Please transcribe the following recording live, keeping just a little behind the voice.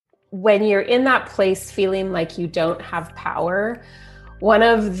when you're in that place feeling like you don't have power, one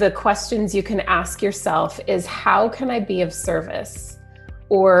of the questions you can ask yourself is, how can I be of service?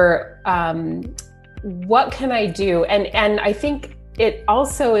 Or what can I do? And I think it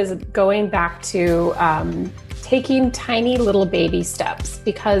also is going back to taking tiny little baby steps,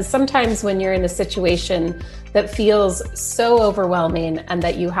 because sometimes when you're in a situation that feels so overwhelming and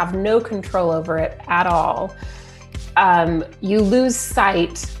that you have no control over it at all, you lose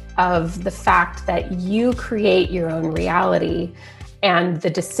sight of the fact that you create your own reality, and the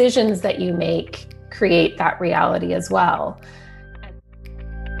decisions that you make create that reality as well.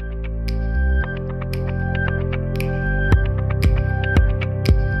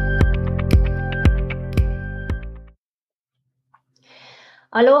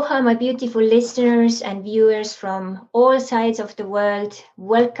 Aloha, my beautiful listeners and viewers from all sides of the world.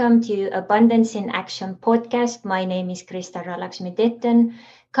 Welcome to Abundance in Action podcast. My name is Krista Ralaxmi-Ditton,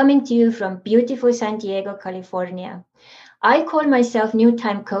 coming to you from beautiful San Diego, California. I call myself New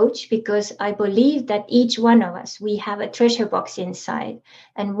Time Coach because I believe that each one of us, we have a treasure box inside.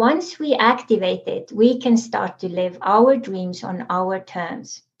 And once we activate it, we can start to live our dreams on our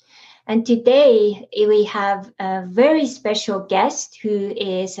terms. And today we have a very special guest who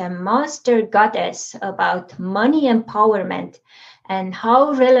is a master goddess about money empowerment, and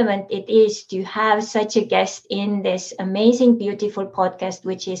how relevant it is to have such a guest in this amazing, beautiful podcast,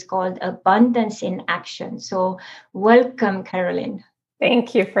 which is called Abundance in Action. So welcome, Carolynn.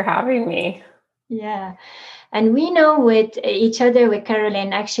 Thank you for having me. Yeah. And we know with each other, with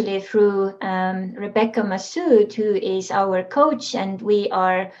Carolynn, actually through Rebecca Massoud, who is our coach, and we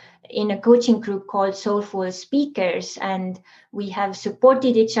are in a coaching group called Soulful Speakers, and we have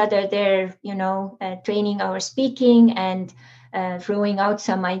supported each other there, training our speaking and throwing out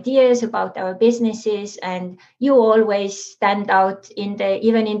some ideas about our businesses. And you always stand out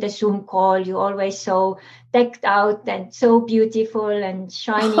even in the Zoom call, you always so decked out and so beautiful and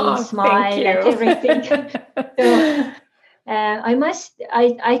shiny smile and everything. So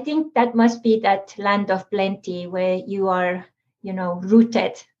I think that must be that land of plenty where you are,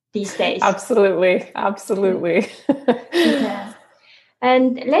 rooted these days. Absolutely. Yeah.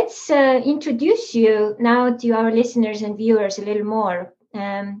 And let's introduce you now to our listeners and viewers a little more.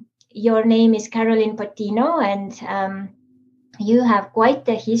 Your name is Carolynn Bottino, and you have quite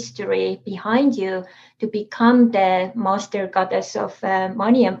the history behind you to become the master goddess of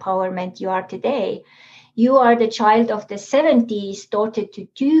money empowerment you are today. You are the child of the 70s, daughter to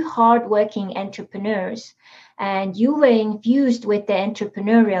two hardworking entrepreneurs, and you were infused with the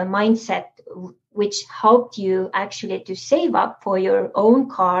entrepreneurial mindset, which helped you actually to save up for your own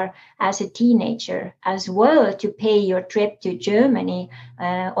car as a teenager, as well to pay your trip to Germany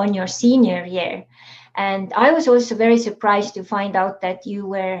on your senior year. And I was also very surprised to find out that you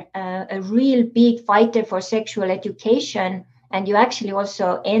were a real big fighter for sexual education, and you actually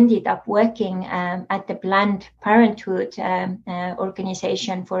also ended up working at the Planned Parenthood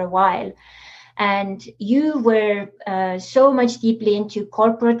organization for a while. And you were so much deeply into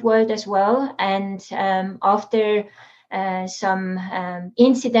corporate world as well. And after some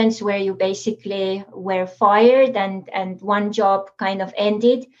incidents where you basically were fired and one job kind of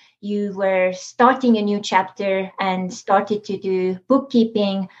ended, you were starting a new chapter and started to do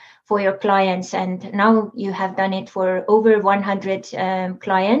bookkeeping for your clients. And now you have done it for over 100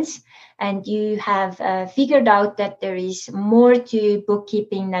 clients. And you have figured out that there is more to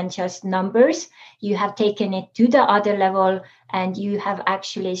bookkeeping than just numbers. You have taken it to the other level, and you have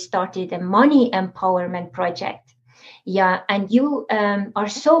actually started a money empowerment project. Yeah, and you are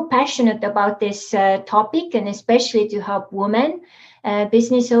so passionate about this topic, and especially to help women,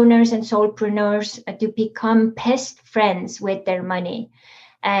 business owners and soulpreneurs to become best friends with their money.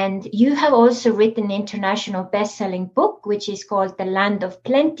 And you have also written an international best-selling book, which is called The Land of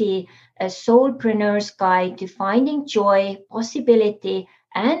Plenty, a soulpreneur's guide to finding joy, possibility,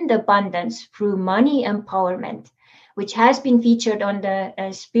 and abundance through money empowerment, which has been featured on the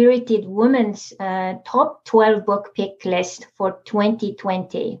Spirited Woman's top 12 book pick list for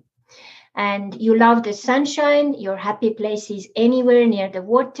 2020. And you love the sunshine, your happy place is anywhere near the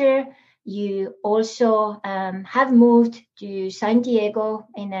water. You also have moved to San Diego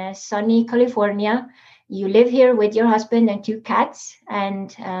in a sunny California. You live here with your husband and two cats,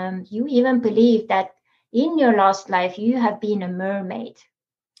 and you even believe that in your last life you have been a mermaid.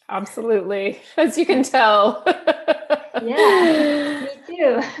 Absolutely, as you can tell. Yeah, me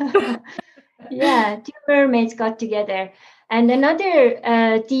too. Yeah, two mermaids got together. And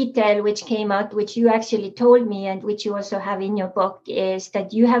another detail which came out, which you actually told me and which you also have in your book, is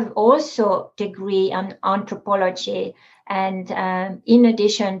that you have also a degree on anthropology and in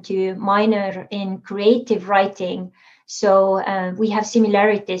addition to minor in creative writing. So we have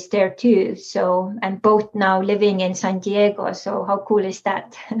similarities there too. So, and both now living in San Diego. So how cool is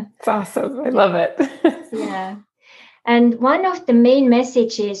that? It's awesome. I love it. Yeah. And one of the main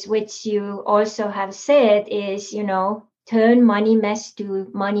messages, which you also have said, is, turn money mess to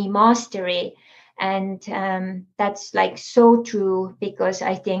money mastery. And that's like so true, because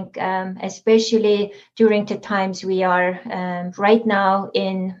I think especially during the times we are right now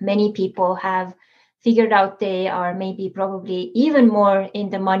in, many people have figured out they are maybe probably even more in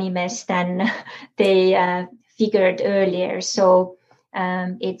the money mess than they figured earlier. So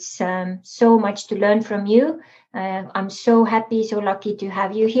it's so much to learn from you. I'm so happy, so lucky to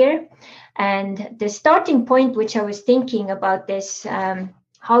have you here. And the starting point, which I was thinking about this,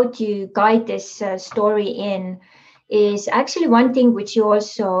 how to guide this story in, is actually one thing which you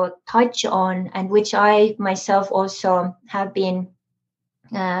also touch on, and which I myself also have been,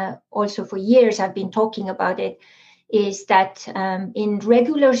 also for years, I've been talking about it, is that in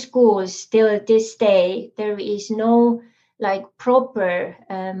regular schools, still this day, there is no like proper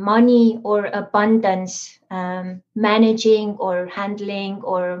money or abundance managing or handling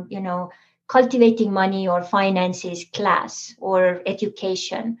or cultivating money or finances class or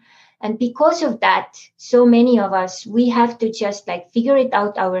education. And because of that, so many of us, we have to just like figure it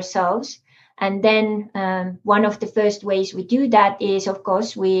out ourselves. And then one of the first ways we do that is, of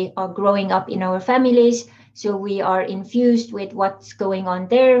course, we are growing up in our families, so we are infused with what's going on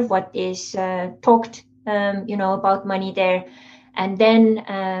there, what is talked about money there. And then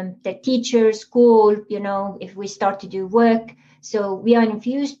the teacher, school, if we start to do work. So we are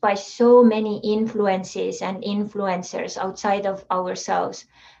infused by so many influences and influencers outside of ourselves.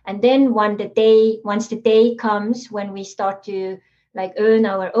 And then once the day comes when we start to like earn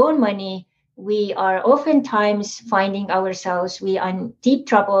our own money, we are oftentimes finding ourselves, we are in deep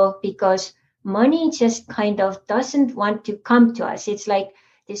trouble, because money just kind of doesn't want to come to us. It's like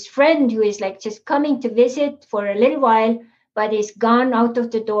this friend who is like just coming to visit for a little while, but is gone out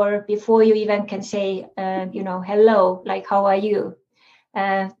of the door before you even can say, hello, like, how are you?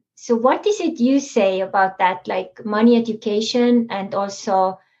 So what is it you say about that, like money education, and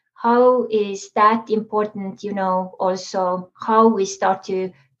also how is that important, also how we start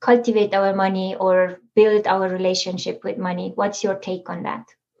to cultivate our money or build our relationship with money? What's your take on that?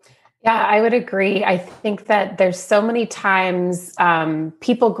 Yeah, I would agree. I think that there's so many times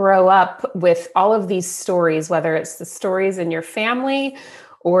people grow up with all of these stories, whether it's the stories in your family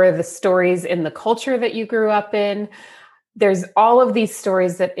or the stories in the culture that you grew up in. There's all of these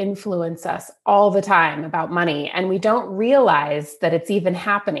stories that influence us all the time about money, and we don't realize that it's even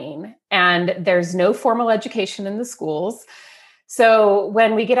happening. And there's no formal education in the schools. So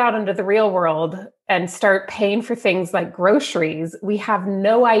when we get out into the real world and start paying for things like groceries, we have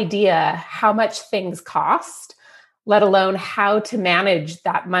no idea how much things cost, let alone how to manage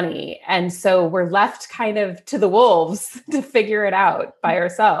that money. And so we're left kind of to the wolves to figure it out by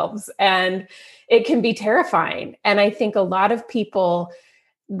ourselves. And it can be terrifying. And I think a lot of people,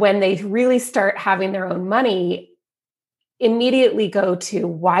 when they really start having their own money, immediately go to,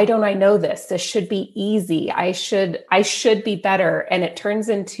 why don't I know this? This should be easy. I should be better. And it turns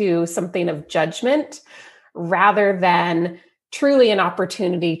into something of judgment rather than truly an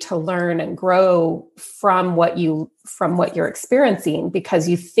opportunity to learn and grow from what you're experiencing, because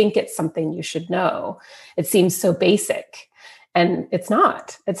you think it's something you should know. It seems so basic, and it's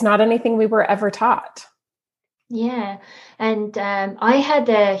not anything we were ever taught. Yeah. And I had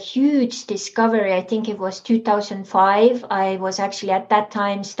a huge discovery. I think it was 2005. I was actually at that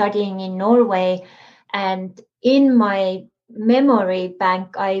time studying in Norway. And in my memory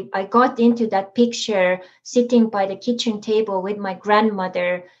bank, I got into that picture sitting by the kitchen table with my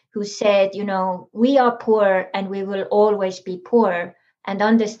grandmother, who said, we are poor and we will always be poor. And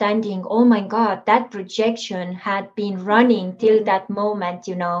understanding, oh my God, that projection had been running till that moment,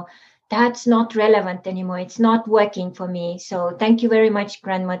 that's not relevant anymore. It's not working for me. So thank you very much,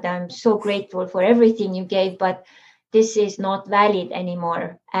 grandmother. I'm so grateful for everything you gave, but this is not valid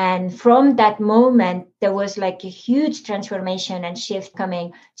anymore. And from that moment, there was like a huge transformation and shift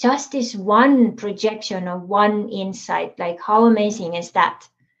coming. Just this one projection or one insight, like how amazing is that?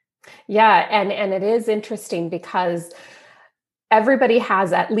 Yeah. And it is interesting because everybody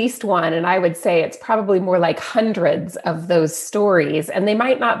has at least one, and I would say it's probably more like hundreds of those stories, and they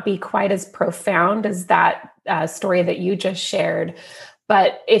might not be quite as profound as that story that you just shared.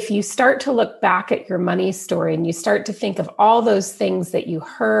 But if you start to look back at your money story and you start to think of all those things that you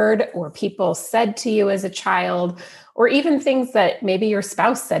heard or people said to you as a child, or even things that maybe your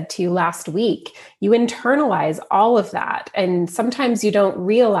spouse said to you last week, you internalize all of that. And sometimes you don't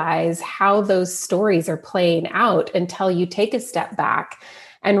realize how those stories are playing out until you take a step back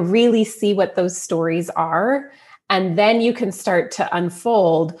and really see what those stories are. And then you can start to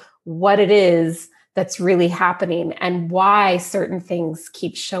unfold what it is that's really happening and why certain things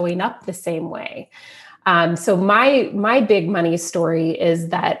keep showing up the same way. So my big money story is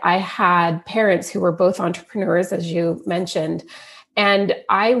that I had parents who were both entrepreneurs, as you mentioned, and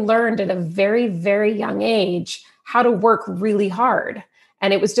I learned at a very, very young age how to work really hard.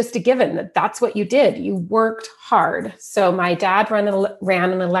 And it was just a given that that's what you did. You worked hard. So my dad ran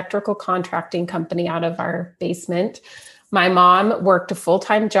an electrical contracting company out of our basement. My mom worked a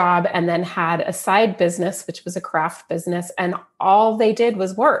full-time job and then had a side business, which was a craft business. And all they did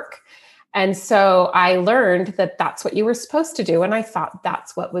was work. And so I learned that that's what you were supposed to do. And I thought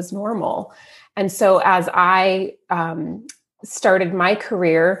that's what was normal. And so as I started my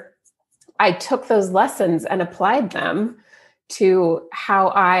career, I took those lessons and applied them to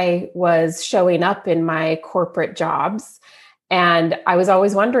how I was showing up in my corporate jobs. And I was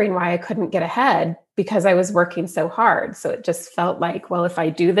always wondering why I couldn't get ahead because I was working so hard. So it just felt like, well, if I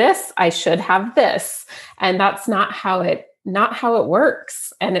do this, I should have this. And that's not how it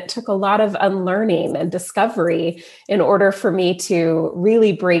works. And it took a lot of unlearning and discovery in order for me to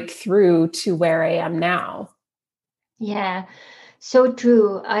really break through to where I am now. Yeah, so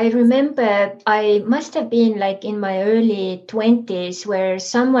true. I remember I must have been like in my early 20s where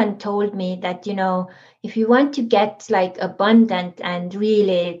someone told me that, if you want to get like abundant and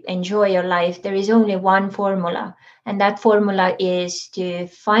really enjoy your life, there is only one formula. And that formula is to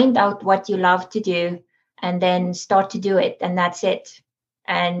find out what you love to do and then start to do it. And that's it.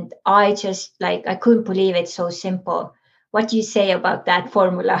 And I just I couldn't believe it's so simple. What do you say about that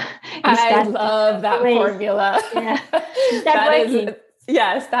formula? I love that formula. Yeah. Is that working?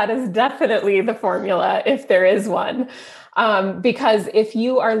 Yes, that is definitely the formula if there is one. Because if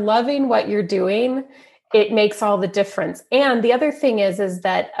you are loving what you're doing, it makes all the difference. And the other thing is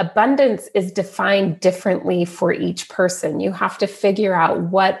that abundance is defined differently for each person. You have to figure out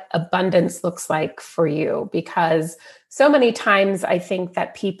what abundance looks like for you, because so many times I think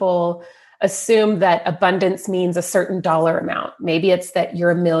that people assume that abundance means a certain dollar amount. Maybe it's that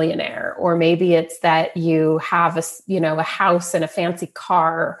you're a millionaire, or maybe it's that you have a house and a fancy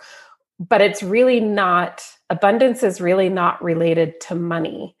car, but it's really not. Abundance is really not related to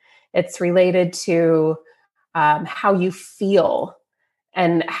money. It's related to how you feel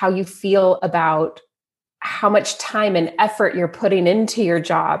and how you feel about how much time and effort you're putting into your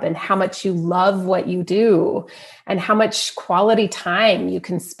job and how much you love what you do and how much quality time you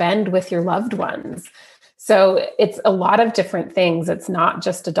can spend with your loved ones. So it's a lot of different things. It's not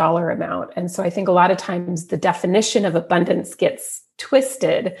just a dollar amount. And so I think a lot of times the definition of abundance gets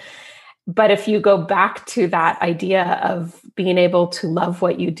twisted. But if you go back to that idea of being able to love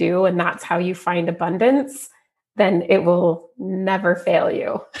what you do, and that's how you find abundance, then it will never fail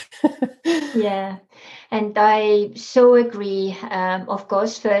you. Yeah. And I so agree. Of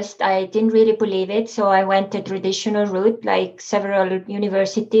course, first, I didn't really believe it. So I went a traditional route, like several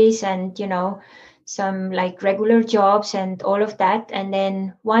universities and, some like regular jobs and all of that. And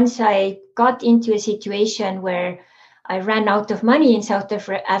then once I got into a situation where I ran out of money in South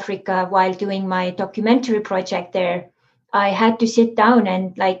Africa while doing my documentary project there, I had to sit down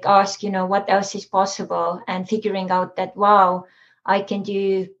and ask, what else is possible, and figuring out that, wow, I can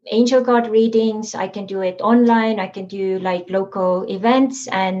do angel card readings. I can do it online. I can do local events,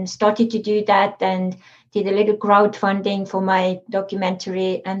 and started to do that and did a little crowdfunding for my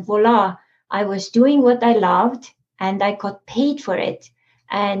documentary. And voila, I was doing what I loved and I got paid for it.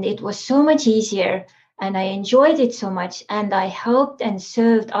 And it was so much easier and I enjoyed it so much and I helped and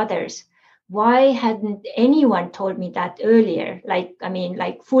served others. Why hadn't anyone told me that earlier?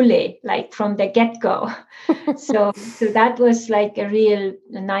 Fully, from the get-go. So that was a real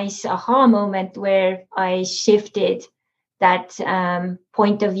nice aha moment where I shifted that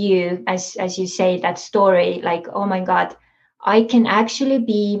point of view, as you say, that story, oh my God, I can actually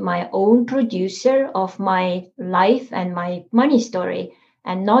be my own producer of my life and my money story,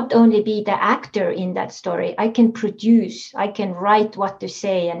 and not only be the actor in that story. I can produce, I can write what to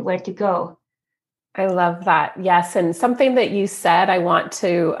say and where to go. I love that. Yes. And something that you said, I want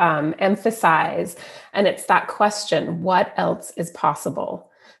to emphasize, and it's that question, what else is possible?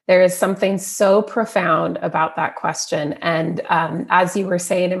 There is something so profound about that question. And as you were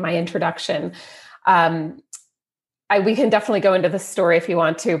saying in my introduction, we can definitely go into the story if you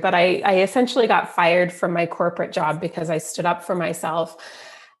want to, but I essentially got fired from my corporate job because I stood up for myself.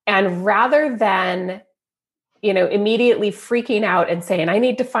 And rather than, immediately freaking out and saying, I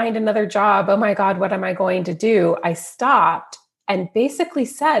need to find another job. Oh my God, what am I going to do? I stopped and basically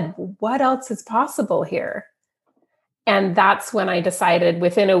said, what else is possible here? And that's when I decided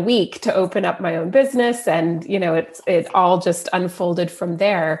within a week to open up my own business. And, it all just unfolded from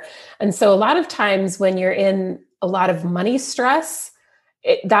there. And so a lot of times when you're in a lot of money stress,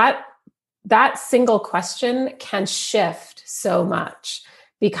 that single question can shift so much,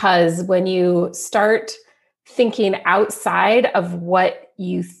 because when you start thinking outside of what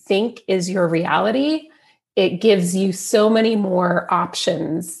you think is your reality, it gives you so many more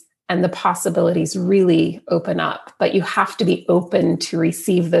options and the possibilities really open up. But you have to be open to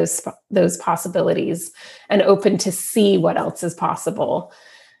receive those possibilities and open to see what else is possible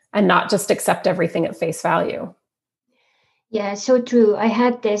and not just accept everything at face value. Yeah, so true. I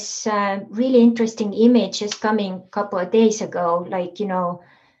had this really interesting image just coming a couple of days ago. Like,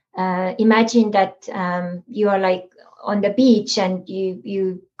 imagine that you are like on the beach and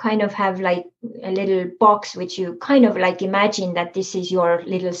you kind of have like a little box, which you kind of like imagine that this is your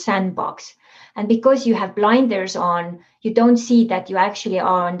little sandbox. And because you have blinders on, you don't see that you actually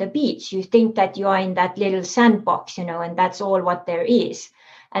are on the beach. You think that you are in that little sandbox, and that's all what there is.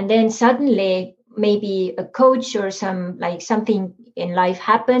 And then suddenly maybe a coach or something in life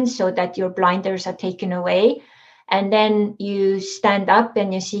happens so that your blinders are taken away. And then you stand up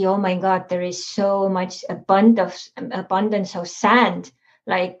and you see, oh my God, there is so much abundance of sand,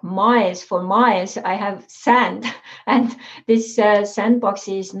 like miles for miles. I have sand. And this sandbox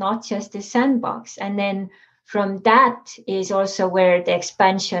is not just a sandbox. And then from that is also where the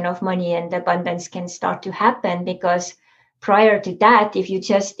expansion of money and abundance can start to happen, because prior to that, if you're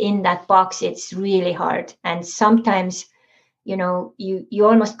just in that box, it's really hard. And sometimes, you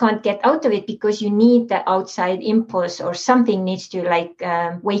almost can't get out of it because you need the outside impulse, or something needs to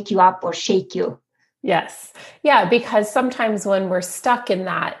wake you up or shake you. Yes. Yeah, because sometimes when we're stuck in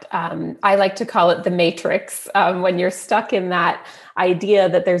that, I like to call it the matrix. When you're stuck in that idea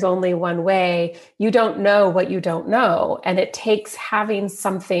that there's only one way, you don't know what you don't know. And it takes having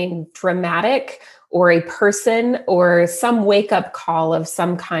something dramatic or a person or some wake up call of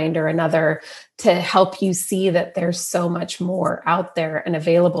some kind or another to help you see that there's so much more out there and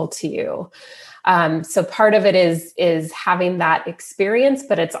available to you. So part of it is having that experience,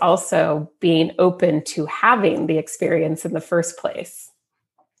 but it's also being open to having the experience in the first place.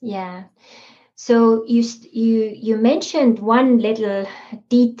 Yeah. So you mentioned one little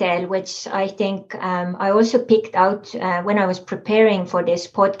detail, which I think I also picked out when I was preparing for this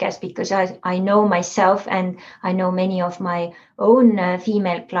podcast, because I know myself and I know many of my own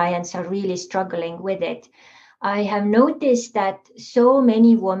female clients are really struggling with it. I have noticed that so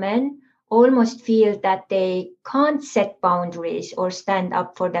many women almost feel that they can't set boundaries or stand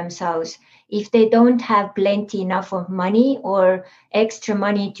up for themselves if they don't have plenty enough of money or extra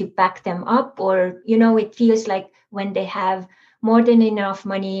money to back them up. Or, it feels like when they have more than enough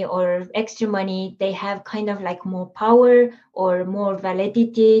money or extra money, they have kind of like more power or more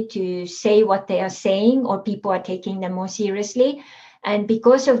validity to say what they are saying, or people are taking them more seriously. And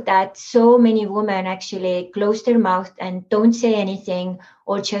because of that, so many women actually close their mouth and don't say anything,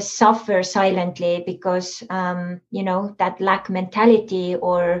 or just suffer silently because, that lack mentality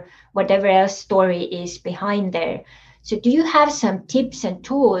or whatever else story is behind there. So do you have some tips and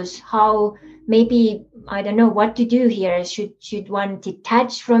tools how maybe, I don't know what to do here? Should one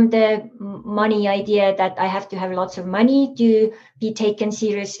detach from the money idea that I have to have lots of money to be taken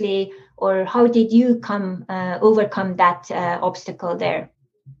seriously? Or how did you overcome that obstacle there?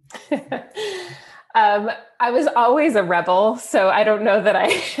 I was always a rebel, so I don't know that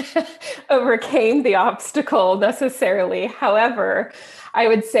I overcame the obstacle necessarily. However, I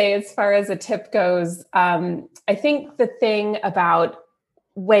would say as far as a tip goes, I think the thing about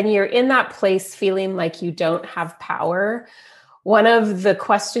when you're in that place feeling like you don't have power, one of the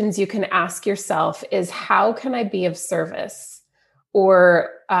questions you can ask yourself is, how can I be of service? Or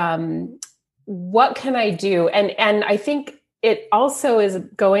what can I do? And I think it also is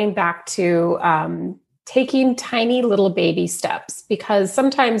going back to taking tiny little baby steps, because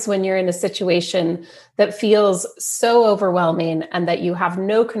sometimes when you're in a situation that feels so overwhelming and that you have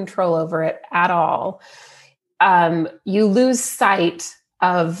no control over it at all, you lose sight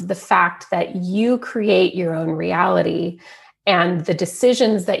of the fact that you create your own reality, and the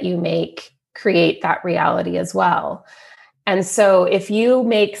decisions that you make create that reality as well. And so if you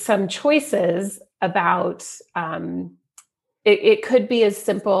make some choices about, it could be as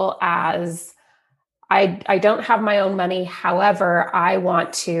simple as, I don't have my own money. However, I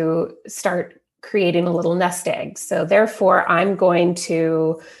want to start creating a little nest egg. So therefore, I'm going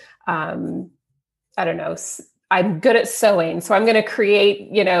to, I don't know, I'm good at sewing. So I'm going to create,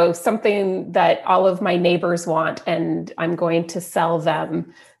 something that all of my neighbors want, and I'm going to sell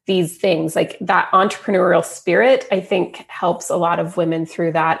them these things. Like that entrepreneurial spirit, I think helps a lot of women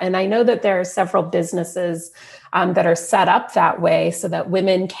through that. And I know that there are several businesses that are set up that way so that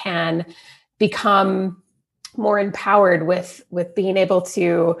women can become more empowered with being able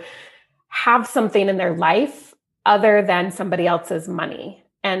to have something in their life other than somebody else's money.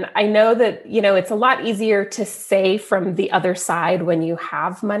 And I know that, it's a lot easier to say from the other side when you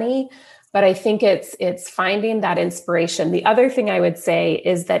have money, but I think it's finding that inspiration. The other thing I would say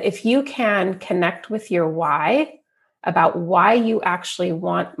is that if you can connect with your why about why you actually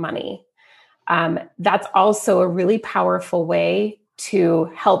want money, that's also a really powerful way to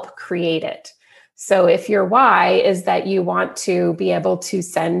help create it. So if your why is that you want to be able to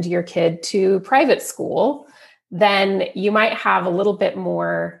send your kid to private school, then you might have a little bit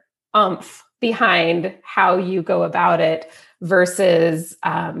more oomph behind how you go about it versus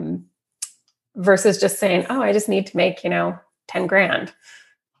just saying, oh, I just need to make, 10 grand.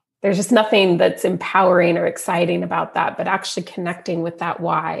 There's just nothing that's empowering or exciting about that, but actually connecting with that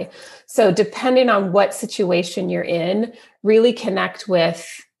why. So depending on what situation you're in, really connect with,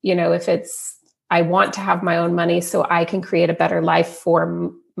 if it's, I want to have my own money so I can create a better life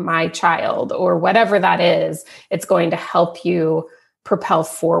for my child, or whatever that is, it's going to help you propel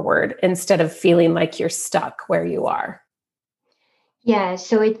forward instead of feeling like you're stuck where you are. Yeah,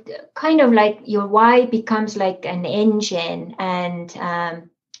 so it kind of like your why becomes like an engine and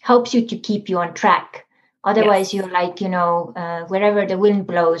helps you to keep you on track. Otherwise, You're like, wherever the wind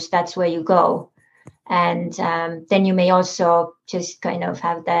blows, that's where you go. And then you may also just kind of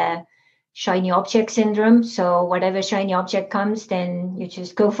have the shiny object syndrome. So whatever shiny object comes, then you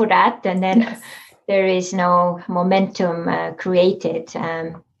just go for that. And then there is no momentum created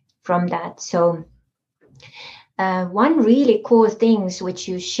from that. So one really cool things which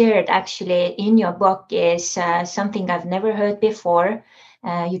you shared actually in your book is something I've never heard before.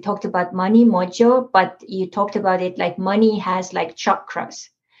 You talked about money mojo, but you talked about it like money has like chakras.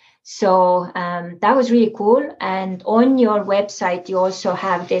 So that was really cool. And on your website, you also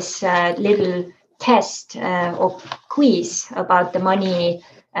have this little test or quiz about the money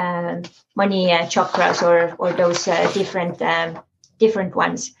chakras or those different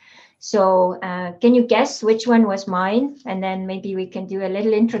ones. So can you guess which one was mine? And then maybe we can do a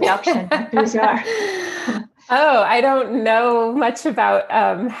little introduction what those are. Oh, I don't know much about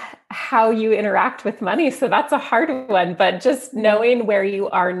how you interact with money. So that's a hard one. But just knowing where you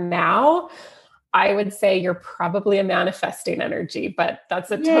are now, I would say you're probably a manifesting energy, but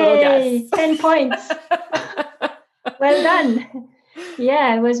that's a total guess. 10 points. Well done.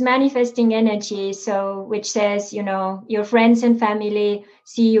 Yeah, it was manifesting energy. So, which says, your friends and family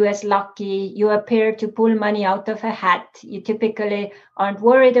see you as lucky. You appear to pull money out of a hat. You typically aren't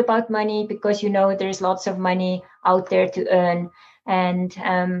worried about money because there's lots of money out there to earn. And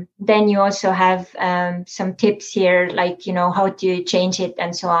then you also have some tips here, like, how to change it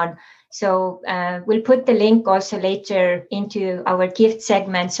and so on. So we'll put the link also later into our gift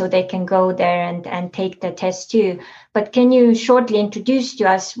segment so they can go there and take the test too. But can you shortly introduce to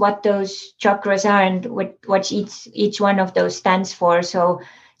us what those chakras are and what each one of those stands for? So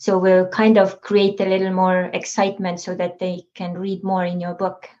we'll kind of create a little more excitement so that they can read more in your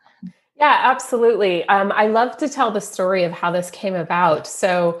book. Yeah, absolutely. I love to tell the story of how this came about.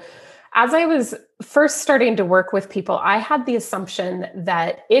 So as I was first starting to work with people, I had the assumption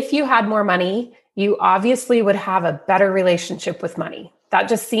that if you had more money, you obviously would have a better relationship with money. That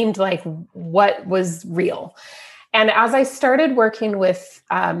just seemed like what was real. And as I started working with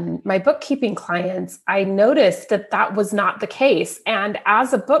my bookkeeping clients, I noticed that was not the case. And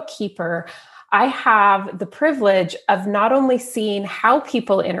as a bookkeeper, I have the privilege of not only seeing how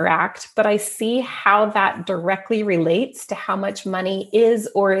people interact, but I see how that directly relates to how much money is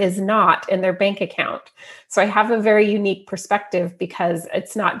or is not in their bank account. So I have a very unique perspective because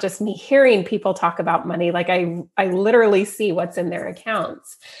it's not just me hearing people talk about money, like I literally see what's in their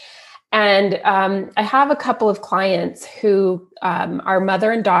accounts. And I have a couple of clients who are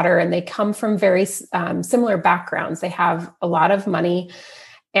mother and daughter, and they come from very similar backgrounds. They have a lot of money.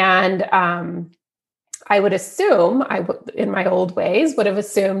 And I would assume, in my old ways, would have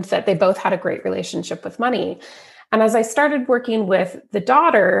assumed that they both had a great relationship with money. And as I started working with the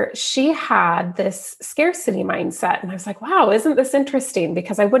daughter, she had this scarcity mindset. And I was like, wow, isn't this interesting?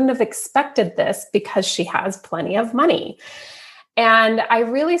 Because I wouldn't have expected this because she has plenty of money. And I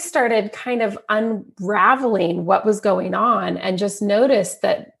really started kind of unraveling what was going on and just noticed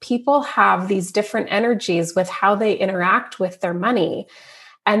that people have these different energies with how they interact with their money.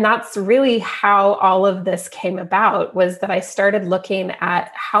 And that's really how all of this came about, was that I started looking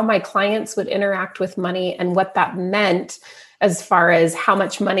at how my clients would interact with money and what that meant as far as how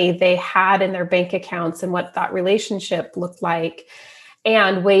much money they had in their bank accounts and what that relationship looked like,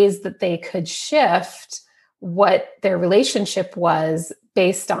 and ways that they could shift what their relationship was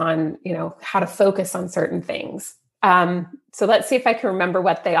based on, how to focus on certain things. So let's see if I can remember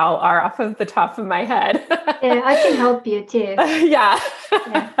what they all are off of the top of my head. Yeah, I can help you too. Yeah.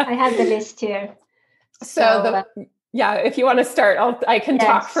 Yeah, I have the list here. If you want to start, I can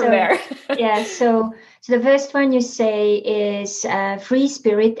talk from there. So the first one you say is free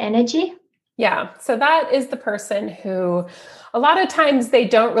spirit energy. Yeah. So that is the person who a lot of times they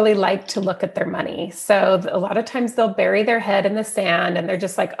don't really like to look at their money. So a lot of times they'll bury their head in the sand and they're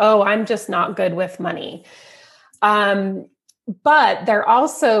just like, oh, I'm just not good with money. But they're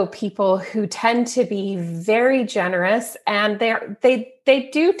also people who tend to be very generous, and they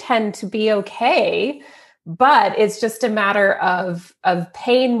do tend to be okay, but it's just a matter of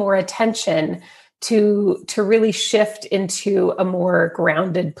paying more attention to really shift into a more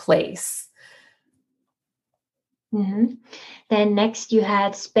grounded place. Mm-hmm. Then next you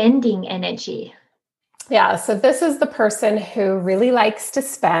had spending energy. Yeah, so this is the person who really likes to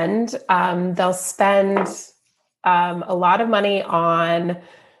spend. They'll spend a lot of money on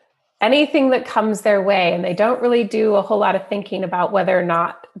anything that comes their way, and they don't really do a whole lot of thinking about whether or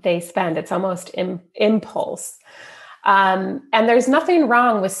not they spend. It's almost impulse. And there's nothing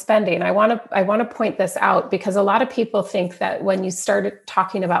wrong with spending. I want to point this out, because a lot of people think that when you start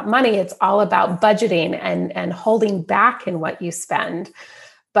talking about money, it's all about budgeting and holding back in what you spend.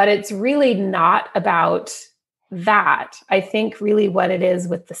 But it's really not about that. I think really what it is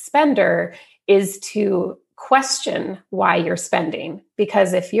with the spender is to question why you're spending.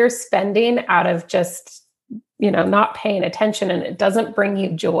 Because if you're spending out of just, not paying attention and it doesn't bring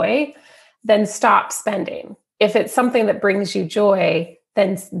you joy, then stop spending. If it's something that brings you joy,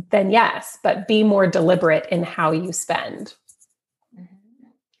 then yes, but be more deliberate in how you spend.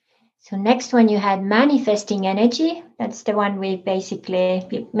 So next one you had manifesting energy. That's the one we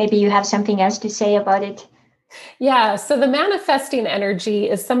basically, maybe you have something else to say about it. Yeah. So the manifesting energy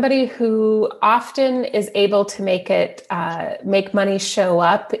is somebody who often is able to make money show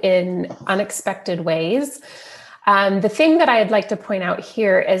up in unexpected ways. The thing that I'd like to point out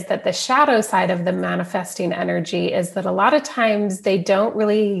here is that the shadow side of the manifesting energy is that a lot of times they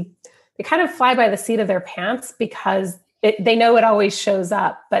kind of fly by the seat of their pants, because they know it always shows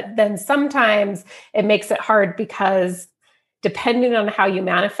up. But then sometimes it makes it hard, because depending on how you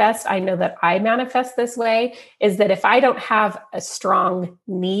manifest, I know that I manifest this way, is that if I don't have a strong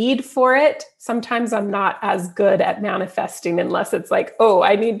need for it, sometimes I'm not as good at manifesting unless it's like, oh,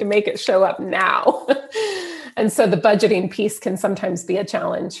 I need to make it show up now. And so the budgeting piece can sometimes be a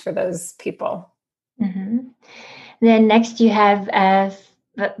challenge for those people. Mm-hmm. Then next you have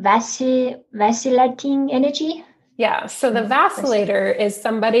vacillating energy. Yeah. So the vacillator is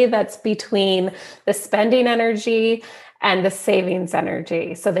somebody that's between the spending energy and the savings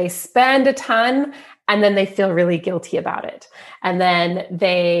energy. So they spend a ton and then they feel really guilty about it. And then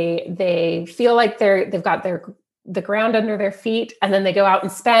they feel like they've got the ground under their feet, and then they go out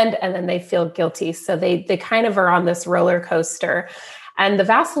and spend, and then they feel guilty. So they kind of are on this roller coaster. And the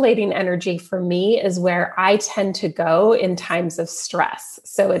vacillating energy for me is where I tend to go in times of stress.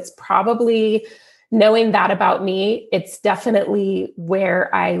 So it's probably, knowing that about me, it's definitely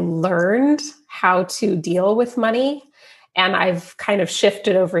where I learned how to deal with money. And I've kind of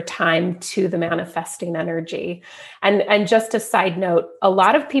shifted over time to the manifesting energy. And just a side note, a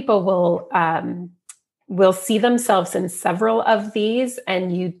lot of people will see themselves in several of these,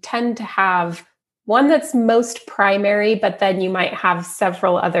 and you tend to have one that's most primary, but then you might have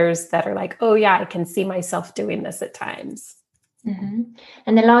several others that are like, oh yeah, I can see myself doing this at times. Mm-hmm.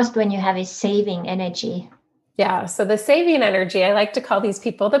 And the last one you have is saving energy. Yeah. So the saving energy, I like to call these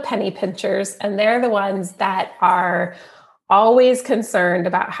people the penny pinchers, and they're the ones that are always concerned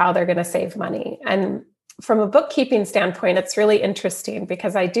about how they're going to save money. And from a bookkeeping standpoint, it's really interesting,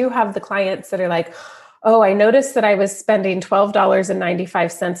 because I do have the clients that are like, oh, I noticed that I was spending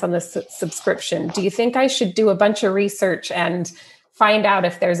 $12.95 on this subscription. Do you think I should do a bunch of research and find out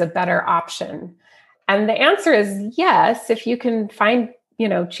if there's a better option? And the answer is yes. If you can find,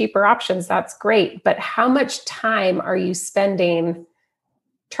 cheaper options, that's great. But how much time are you spending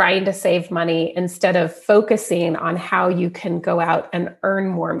trying to save money instead of focusing on how you can go out and earn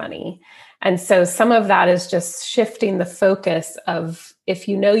more money? And so some of that is just shifting the focus of, if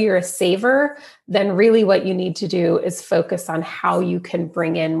you know you're a saver, then really what you need to do is focus on how you can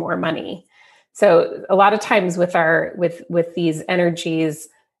bring in more money. So a lot of times with these energies,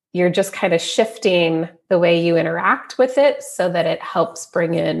 you're just kind of shifting the way you interact with it so that it helps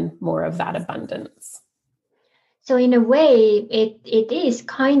bring in more of that abundance. So in a way, it is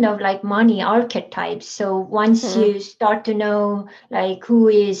kind of like money archetypes. So once you start to know like who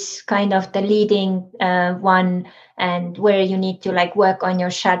is kind of the leading one and where you need to like work on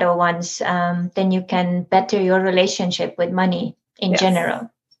your shadow ones, then you can better your relationship with money in general.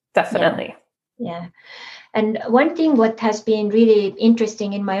 Definitely. Yeah. And one thing what has been really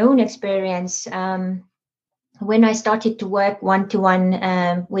interesting in my own experience, when I started to work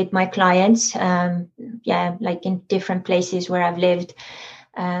one-to-one with my clients, like in different places where I've lived,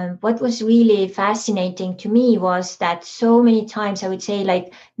 what was really fascinating to me was that so many times, I would say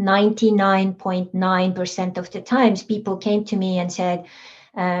like 99.9% of the times, people came to me and said,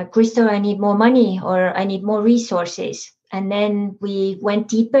 Crystal, I need more money, or I need more resources. And then we went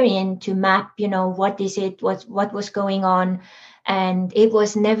deeper in to map, what is it, what was going on. And it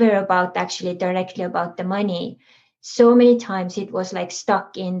was never about actually directly about the money. So many times it was like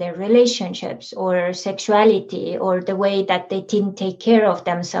stuck in their relationships or sexuality, or the way that they didn't take care of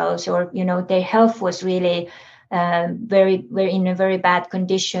themselves, or, their health was really very in a very bad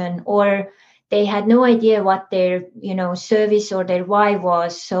condition, or they had no idea what their, service or their why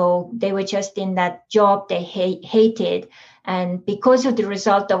was. So they were just in that job they hated. And because of the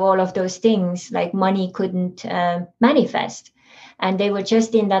result of all of those things, like money couldn't manifest. And they were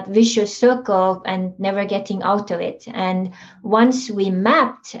just in that vicious circle and never getting out of it. And once we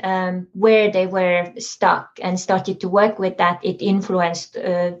mapped where they were stuck and started to work with that, it influenced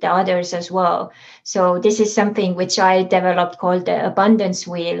the others as well. So this is something which I developed called the abundance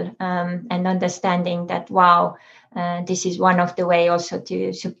wheel, and understanding that, wow, this is one of the way also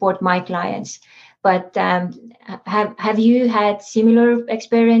to support my clients. But have you had similar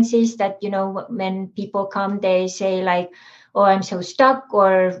experiences that, when people come, they say like, oh, I'm so stuck,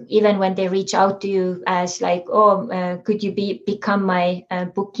 or even when they reach out to you as like, oh, could you become my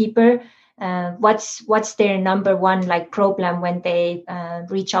bookkeeper? What's their number one like problem when they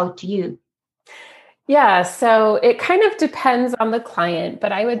reach out to you? Yeah, so it kind of depends on the client,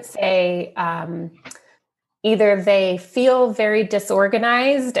 but I would say either they feel very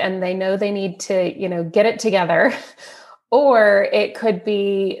disorganized and they know they need to, get it together, or it could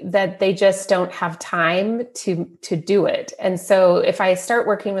be that they just don't have time to do it. And so if I start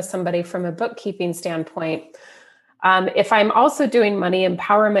working with somebody from a bookkeeping standpoint, if I'm also doing money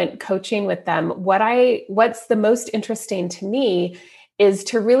empowerment coaching with them, what's the most interesting to me is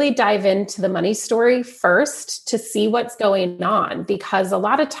to really dive into the money story first to see what's going on. Because a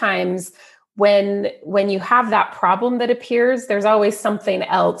lot of times when you have that problem that appears, there's always something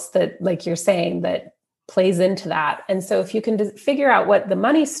else that, like you're saying, that plays into that. And so if you can figure out what the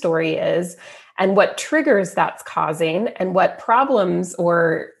money story is and what triggers that's causing and what problems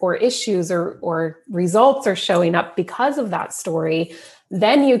or issues or results are showing up because of that story,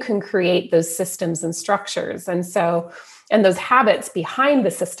 then you can create those systems and structures. And those habits behind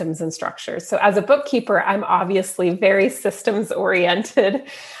the systems and structures. So as a bookkeeper, I'm obviously very systems oriented.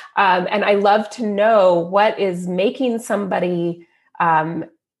 And I love to know what is making somebody,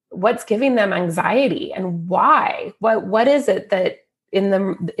 what's giving them anxiety and why. What is it that in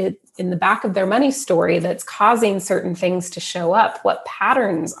the back of their money story that's causing certain things to show up? What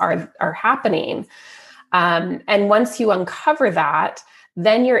patterns are happening? And once you uncover that,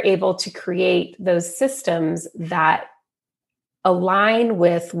 then you're able to create those systems that align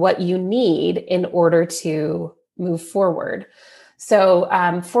with what you need in order to move forward.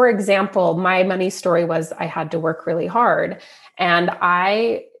 So, for example, my money story was I had to work really hard, and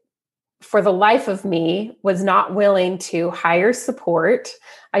I, for the life of me, was not willing to hire support.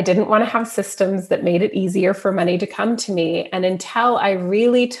 I didn't want to have systems that made it easier for money to come to me. And until I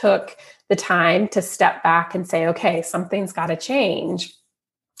really took the time to step back and say, okay, something's got to change,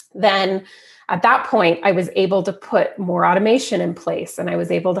 then at that point, I was able to put more automation in place and I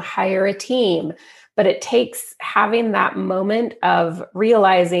was able to hire a team. But it takes having that moment of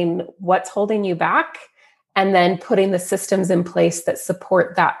realizing what's holding you back and then putting the systems in place that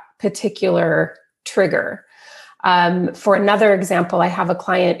support that particular trigger. For another example, I have a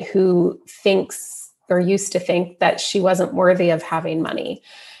client who thinks or used to think that she wasn't worthy of having money.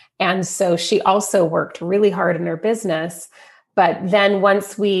 And so she also worked really hard in her business, But then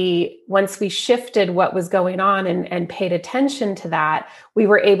once we shifted what was going on and paid attention to that, we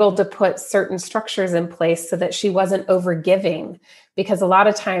were able to put certain structures in place so that she wasn't overgiving. Because a lot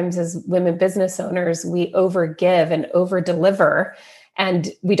of times as women business owners, we overgive and overdeliver,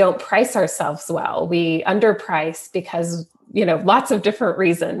 and we don't price ourselves well. We underprice because, lots of different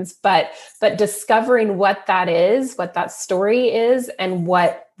reasons, but discovering what that is, what that story is, and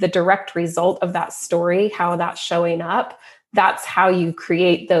what the direct result of that story, how that's showing up, that's how you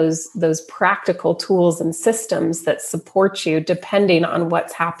create those practical tools and systems that support you depending on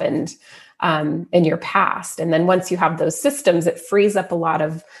what's happened in your past. And then once you have those systems, it frees up a lot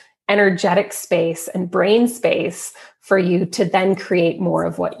of energetic space and brain space for you to then create more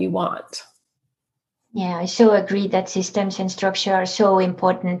of what you want. Yeah, I so agree that systems and structure are so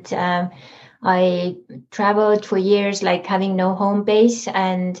important. I traveled for years, like having no home base,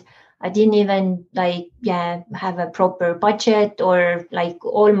 and I didn't even have a proper budget, or like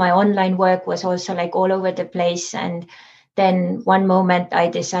all my online work was also like all over the place. And then one moment I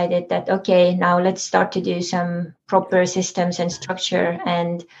decided that, okay, now let's start to do some proper systems and structure,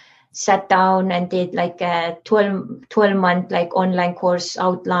 and sat down and did like a 12-month like online course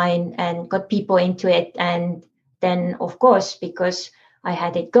outline and got people into it. And then of course, because I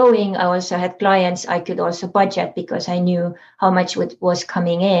had it going, I also had clients, I could also budget because I knew how much was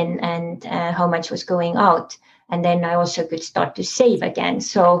coming in and how much was going out. And then I also could start to save again.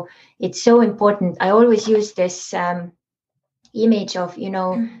 So it's so important. I always use this image of,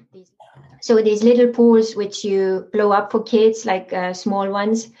 these little pools which you blow up for kids, like small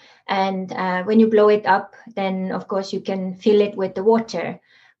ones. And when you blow it up, then of course you can fill it with the water.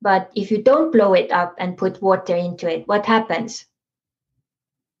 But if you don't blow it up and put water into it, what happens?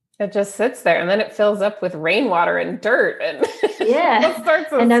 It just sits there, and then it fills up with rainwater and dirt and yeah. all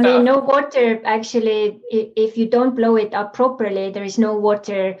sorts of and stuff. I mean, no water actually, if you don't blow it up properly, there is no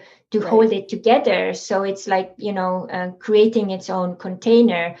water to hold it together. So it's like, creating its own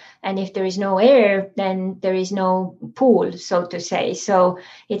container. And if there is no air, then there is no pool, so to say. So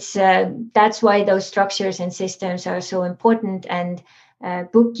it's that's why those structures and systems are so important. And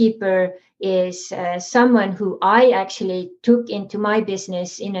bookkeeper is someone who I actually took into my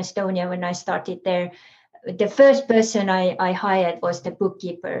business in Estonia when I started there. The first person I hired was the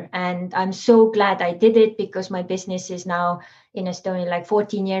bookkeeper, and I'm so glad I did it, because my business is now in Estonia like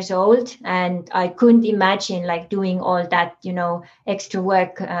 14 years old, and I couldn't imagine like doing all that, extra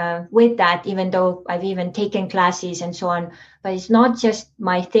work with that, even though I've even taken classes and so on. But it's not just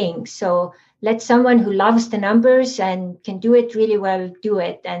my thing. So let someone who loves the numbers and can do it really well do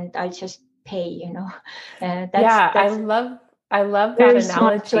it, and I'll just pay. That's I love that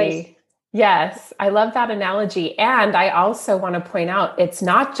analogy. Yes, I love that analogy. And I also want to point out, it's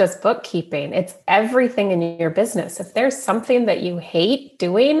not just bookkeeping, it's everything in your business. If there's something that you hate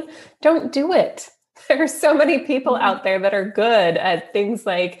doing, don't do it. There are so many people out there that are good at things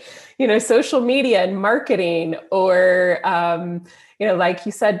like, social media and marketing, or, like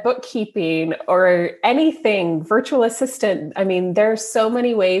you said, bookkeeping, or anything, virtual assistant. I mean, there's so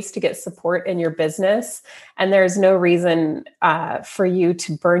many ways to get support in your business, and there's no reason for you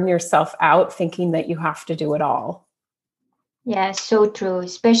to burn yourself out thinking that you have to do it all. Yeah, so true,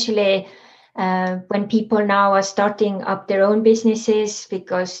 especially when people now are starting up their own businesses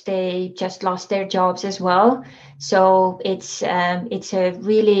because they just lost their jobs as well. So it's a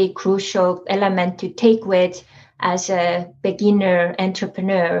really crucial element to take with as a beginner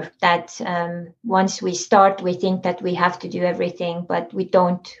entrepreneur, that once we start, we think that we have to do everything, but we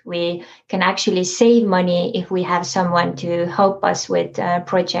don't. We can actually save money if we have someone to help us with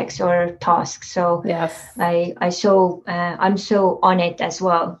projects or tasks. So yes, I'm so on it as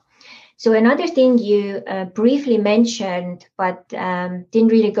well. So another thing you briefly mentioned, but didn't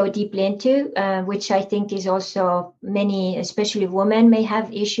really go deeply into, which I think is also many, especially women, may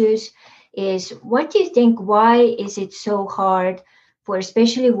have issues, is what do you think, why is it so hard for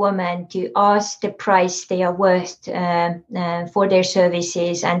especially women to ask the price they are worth for their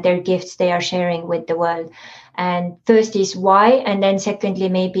services and their gifts they are sharing with the world? And first is why, and then secondly,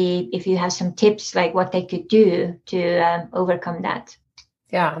 maybe if you have some tips like what they could do to overcome that.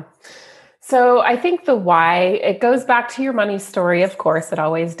 Yeah. So I think the why, it goes back to your money story, of course, it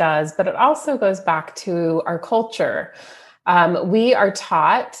always does, but it also goes back to our culture. We are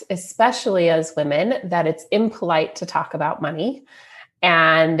taught, especially as women, that it's impolite to talk about money,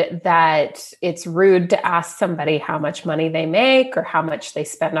 and that it's rude to ask somebody how much money they make or how much they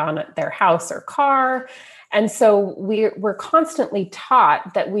spend on their house or car. And so we're constantly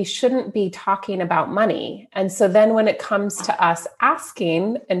taught that we shouldn't be talking about money. And so then when it comes to us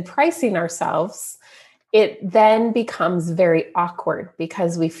asking and pricing ourselves, it then becomes very awkward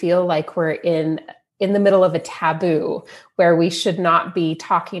because we feel like we're in the middle of a taboo where we should not be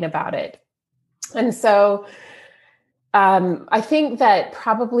talking about it. And so I think that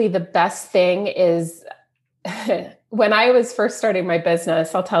probably the best thing is when I was first starting my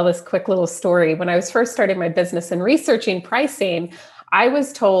business, I'll tell this quick little story. When I was first starting my business and researching pricing, I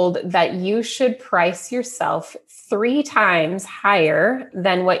was told that you should price yourself 3 times higher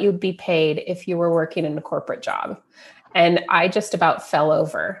than what you'd be paid if you were working in a corporate job. And I just about fell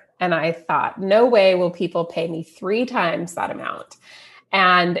over. And I thought, no way will people pay me 3 times that amount.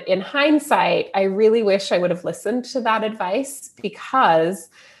 And in hindsight, I really wish I would have listened to that advice because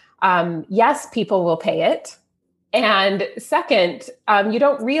yes, people will pay it. And second, you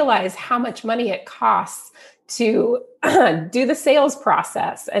don't realize how much money it costs to do the sales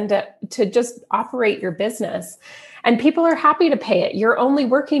process and to just operate your business. And people are happy to pay it. You're only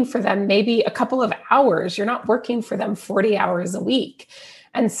working for them maybe a couple of hours. You're not working for them 40 hours a week.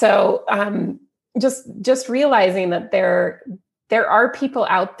 And so just realizing that there are people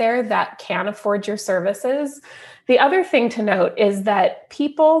out there that can afford your services. The other thing to note is that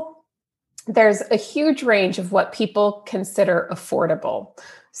there's a huge range of what people consider affordable.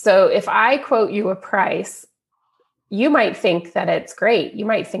 So if I quote you a price, you might think that it's great. You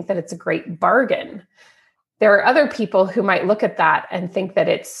might think that it's a great bargain. There are other people who might look at that and think that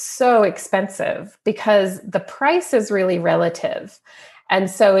it's so expensive because the price is really relative. And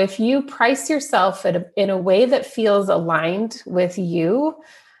so if you price yourself in a way that feels aligned with you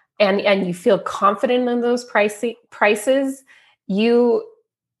and you feel confident in those prices, you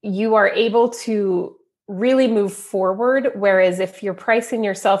are able to really move forward. Whereas if you're pricing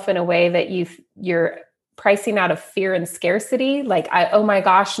yourself in a way that you're pricing out of fear and scarcity, like, oh my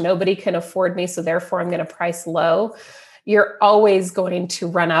gosh, nobody can afford me, so therefore I'm going to price low, you're always going to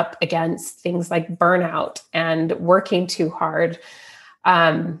run up against things like burnout and working too hard.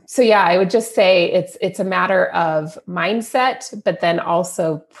 So yeah, I would just say it's a matter of mindset, but then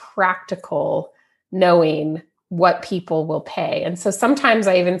also practical knowing what people will pay. And so sometimes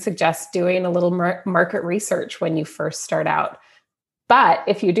I even suggest doing a little market research when you first start out. But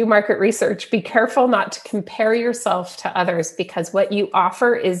if you do market research, be careful not to compare yourself to others because what you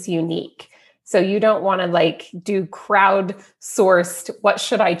offer is unique. So you don't want to do crowdsourced, what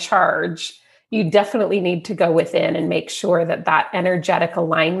should I charge? You definitely need to go within and make sure that energetic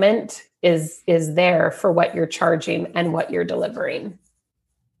alignment is there for what you're charging and what you're delivering.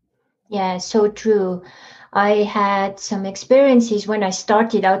 Yeah, so true. I had some experiences when I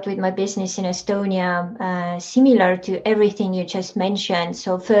started out with my business in Estonia, similar to everything you just mentioned.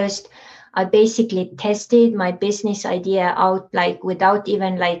 So first, I basically tested my business idea out, without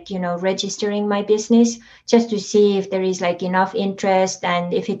even registering my business, just to see if there is enough interest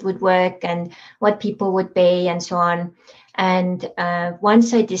and if it would work and what people would pay and so on. And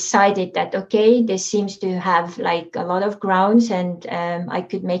once I decided that, okay, this seems to have a lot of grounds and I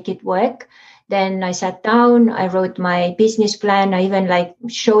could make it work, then I sat down, I wrote my business plan. I even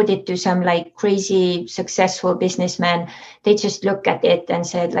showed it to some crazy successful businessmen. They just looked at it and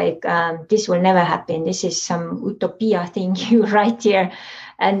said this will never happen. This is some utopia thing you write here.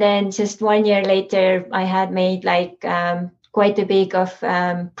 And then just 1 year later, I had made quite a big of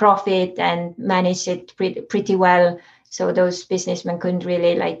profit and managed it pretty well. So those businessmen couldn't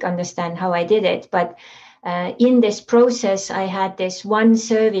really understand how I did it. But in this process, I had this one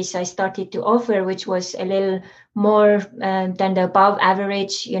service I started to offer, which was a little more than the above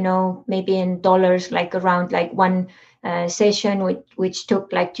average, maybe in dollars, around one session, which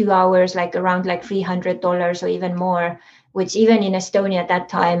took 2 hours, around $300 or even more, which even in Estonia at that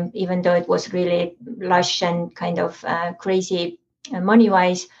time, even though it was really lush and kind of crazy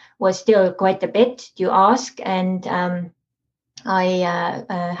money-wise, was still quite a bit to ask. And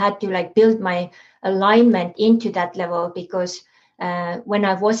I had to build my alignment into that level because when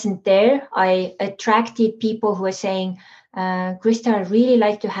I wasn't there, I attracted people who were saying, Krista, I really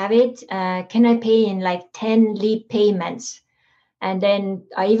like to have it. Can I pay in 10 lead payments? And then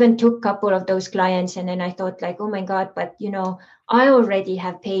I even took a couple of those clients and then I thought oh my God, but I already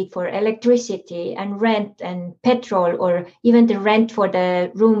have paid for electricity and rent and petrol or even the rent for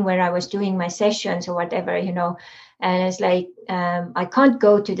the room where I was doing my sessions or whatever, And it's I can't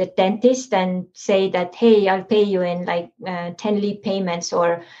go to the dentist and say that, hey, I'll pay you in 10 lead payments,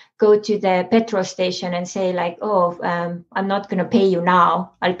 or go to the petrol station and say I'm not going to pay you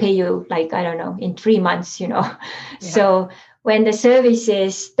now. I'll pay you I don't know, in 3 months, Yeah. So when the service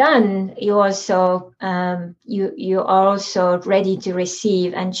is done, you also you are also ready to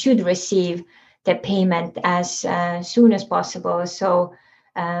receive and should receive the payment as soon as possible. So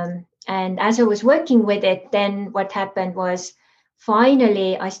And as I was working with it, then what happened was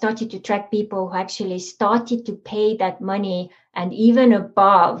finally I started to track people who actually started to pay that money and even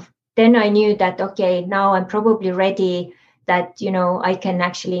above. Then I knew that, okay, now I'm probably ready, that, I can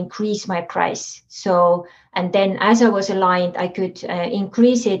actually increase my price. So, and then as I was aligned, I could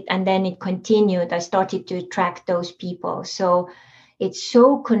increase it, and then it continued. I started to track those people. So it's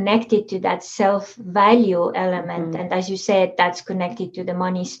so connected to that self-value element. And as you said, that's connected to the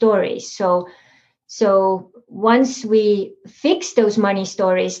money stories. So once we fix those money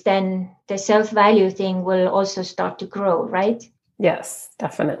stories, then the self-value thing will also start to grow, right? Yes,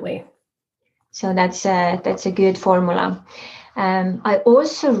 definitely. So that's a good formula. I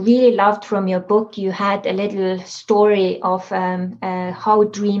also really loved from your book, you had a little story of how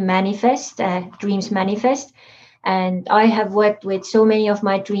dreams manifest. And I have worked with so many of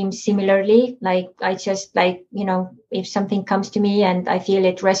my dreams similarly. Like I just if something comes to me and I feel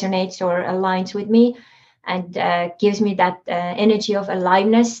it resonates or aligns with me and gives me that energy of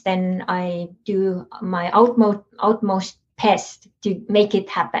aliveness, then I do my utmost best to make it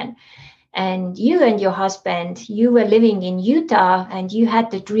happen. And you and your husband, you were living in Utah and you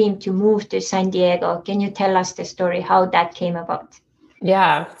had the dream to move to San Diego. Can you tell us the story, how that came about?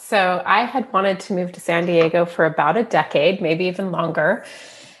 Yeah. So I had wanted to move to San Diego for about a decade, maybe even longer.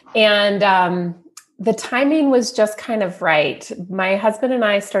 And the timing was just kind of right. My husband and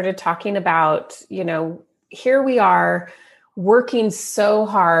I started talking about, here we are working so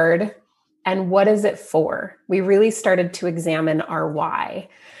hard, and what is it for? We really started to examine our why.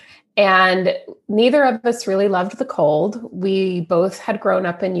 And neither of us really loved the cold. We both had grown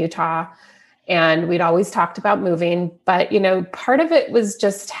up in Utah, and we'd always talked about moving. But, part of it was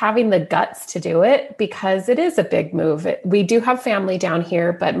just having the guts to do it, because it is a big move. We do have family down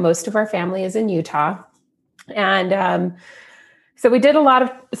here, but most of our family is in Utah. And so we did a lot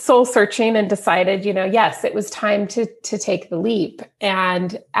of soul searching and decided, yes, it was time to take the leap.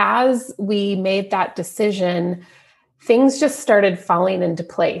 And as we made that decision, things just started falling into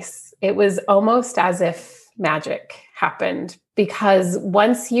place. It was almost as if magic happened, because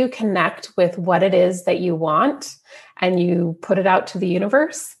once you connect with what it is that you want and you put it out to the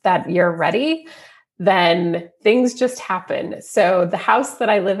universe that you're ready, then things just happen. So the house that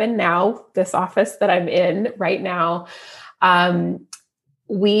I live in now, this office that I'm in right now,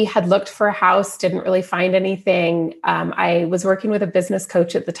 we had looked for a house, didn't really find anything. I was working with a business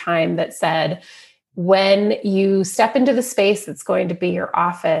coach at the time that said, when you step into the space that's going to be your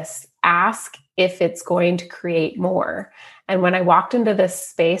office, ask if it's going to create more. And when I walked into this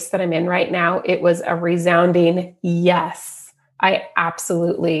space that I'm in right now, it was a resounding yes. I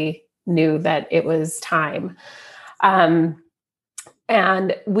absolutely knew that it was time. And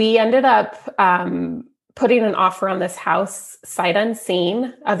we ended up putting an offer on this house sight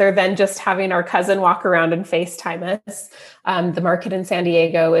unseen, other than just having our cousin walk around and FaceTime us. The market in San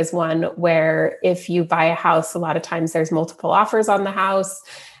Diego is one where if you buy a house, a lot of times there's multiple offers on the house,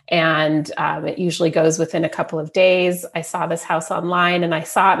 and it usually goes within a couple of days. I saw this house online and I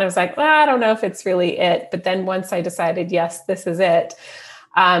saw it and I was like, well, I don't know if it's really it. But then once I decided, yes, this is it,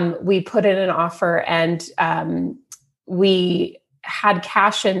 we put in an offer, and we had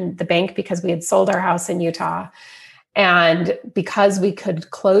cash in the bank because we had sold our house in Utah. And because we could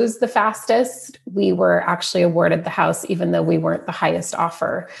close the fastest, we were actually awarded the house, even though we weren't the highest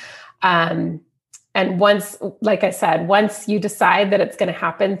offer. And once, like I said, once you decide that it's going to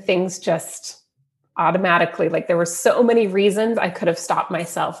happen, things just automatically, like there were so many reasons I could have stopped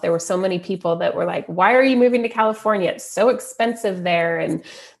myself. There were so many people that were like, why are you moving to California? It's so expensive there. And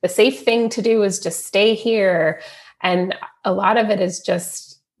the safe thing to do is just stay here. And a lot of it is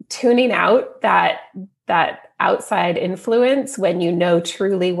just tuning out that outside influence when you know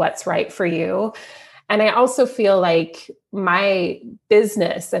truly what's right for you. And I also feel like my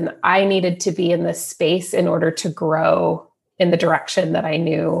business and I needed to be in this space in order to grow in the direction that I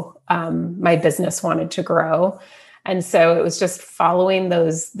knew my business wanted to grow. And so it was just following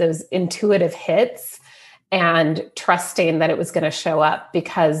those intuitive hits and trusting that it was going to show up,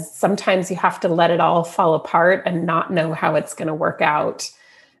 because sometimes you have to let it all fall apart and not know how it's going to work out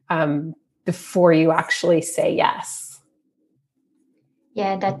before you actually say yes.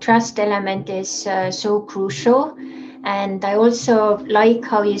 Yeah, that trust element is so crucial. And I also like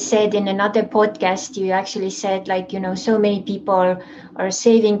how you said in another podcast, you actually said, like, so many people are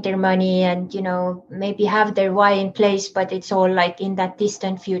saving their money and, maybe have their why in place, but it's all like in that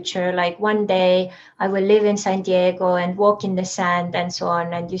distant future. Like one day I will live in San Diego and walk in the sand and so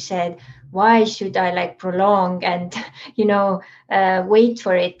on. And you said, why should I like prolong and, wait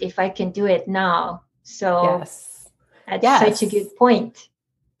for it if I can do it now? So Yes. that's such a good point.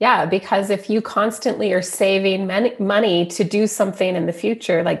 Yeah, because if you constantly are saving money to do something in the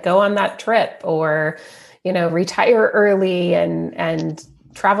future, like go on that trip or, retire early and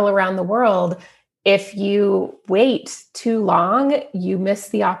travel around the world, if you wait too long, you miss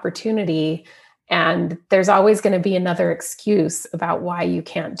the opportunity. And there's always going to be another excuse about why you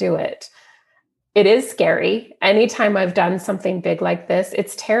can't do it. It is scary. Anytime I've done something big like this,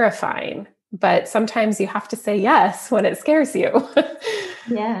 it's terrifying. But sometimes you have to say yes when it scares you.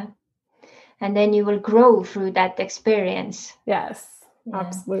 Yeah. And then you will grow through that experience. Yes,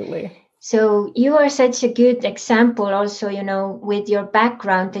 absolutely. So you are such a good example also, with your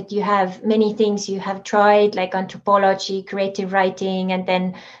background that you have many things you have tried, like anthropology, creative writing, and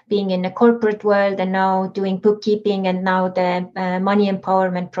then being in the corporate world and now doing bookkeeping and now the money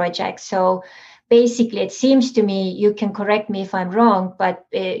empowerment project. So basically, it seems to me, you can correct me if I'm wrong, but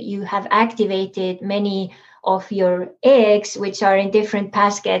you have activated many of your eggs, which are in different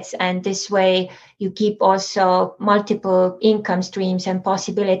baskets. And this way you keep also multiple income streams and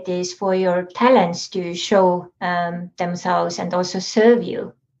possibilities for your talents to show themselves and also serve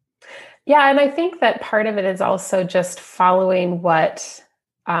you. Yeah. And I think that part of it is also just following what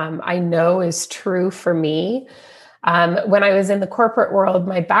I know is true for me. When I was in the corporate world,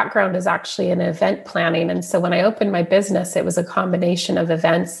 my background is actually in event planning. And so when I opened my business, it was a combination of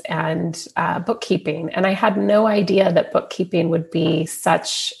events and bookkeeping. And I had no idea that bookkeeping would be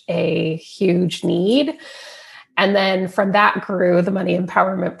such a huge need. And then from that grew the Money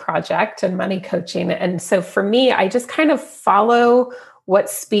Empowerment Project and money coaching. And so for me, I just kind of follow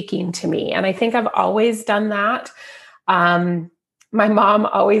what's speaking to me. And I think I've always done that. My mom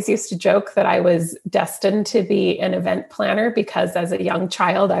always used to joke that I was destined to be an event planner because as a young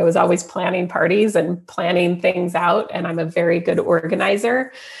child, I was always planning parties and planning things out, and I'm a very good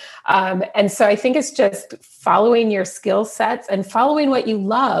organizer. And so I think it's just following your skill sets and following what you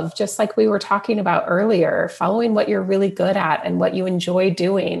love, just like we were talking about earlier, following what you're really good at and what you enjoy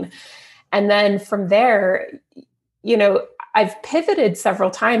doing. And then from there, I've pivoted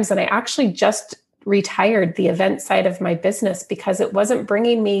several times, and I actually just retired the event side of my business because it wasn't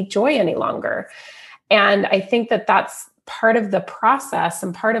bringing me joy any longer. And I think that that's part of the process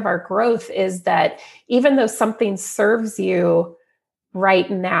and part of our growth is that even though something serves you right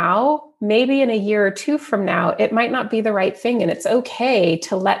now, maybe in a year or two from now, it might not be the right thing. And it's okay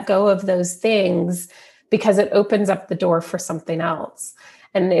to let go of those things because it opens up the door for something else.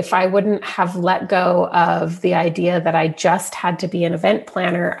 And if I wouldn't have let go of the idea that I just had to be an event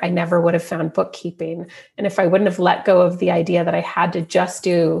planner, I never would have found bookkeeping. And if I wouldn't have let go of the idea that I had to just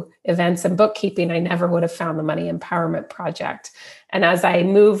do events and bookkeeping, I never would have found the Money Empowerment Project. And as I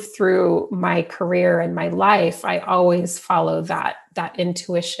move through my career and my life, I always follow that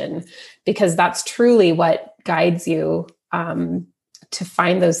intuition, because that's truly what guides you to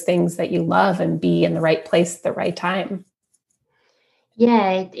find those things that you love and be in the right place at the right time.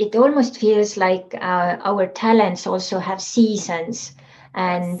 Yeah, it almost feels like our talents also have seasons,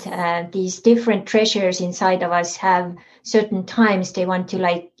 and these different treasures inside of us have certain times they want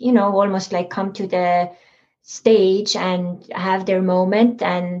to almost like come to the stage and have their moment,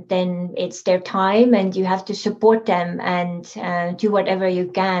 and then it's their time and you have to support them and do whatever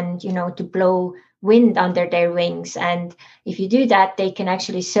you can, to blow wind under their wings. And if you do that, they can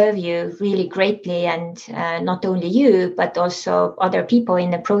actually serve you really greatly, and not only you, but also other people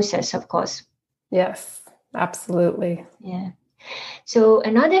in the process, of course. Yes, absolutely. Yeah. So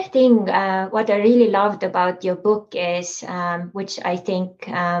another thing, what I really loved about your book is, which I think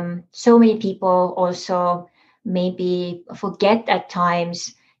so many people also maybe forget at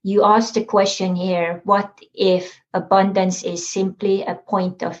times, you asked the question here, what if abundance is simply a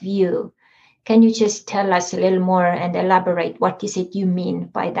point of view? Can you just tell us a little more and elaborate what is it you mean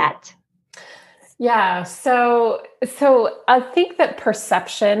by that? Yeah, so I think that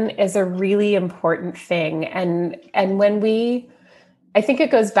perception is a really important thing, and I think it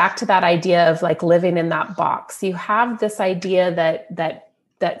goes back to that idea of like living in that box. You have this idea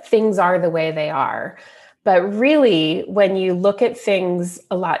that things are the way they are. But really, when you look at things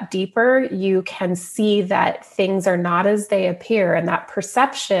a lot deeper, you can see that things are not as they appear. And that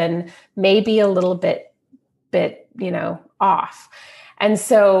perception may be a little bit, off. And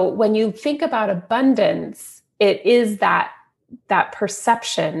so when you think about abundance, it is that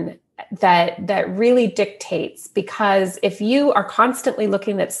perception that really dictates. Because if you are constantly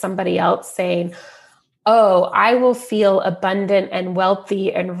looking at somebody else saying, oh, I will feel abundant and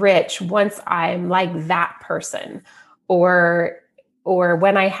wealthy and rich once I'm like that person. Or or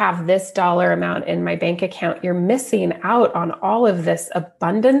when I have this dollar amount in my bank account, you're missing out on all of this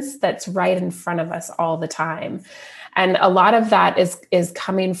abundance that's right in front of us all the time. And a lot of that is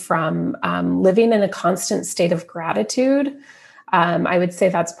coming from living in a constant state of gratitude. I would say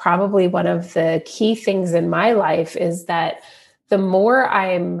that's probably one of the key things in my life, is that the more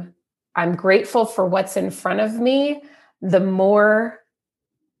I'm grateful for what's in front of me, the more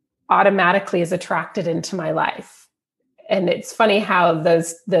automatically is attracted into my life. And it's funny how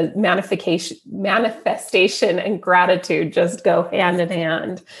the manifestation and gratitude just go hand in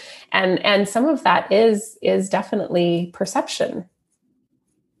hand. And some of that is definitely perception.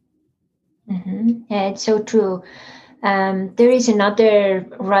 Mm-hmm. Yeah, it's so true. There is another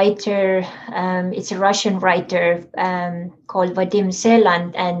writer, it's a Russian writer called Vadim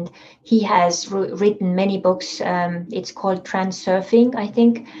Zeland, and he has written many books. It's called Transurfing, I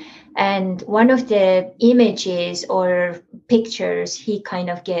think. And one of the images or pictures he kind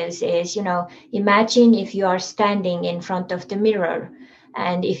of gives is, imagine if you are standing in front of the mirror,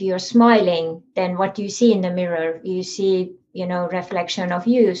 and if you're smiling, then what do you see in the mirror? You see, reflection of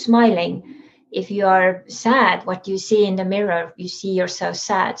you smiling. If you are sad, what do you see in the mirror? You see yourself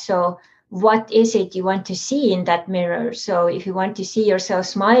sad. So what is it you want to see in that mirror? So if you want to see yourself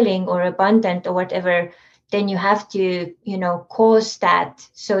smiling or abundant or whatever, then you have to, cause that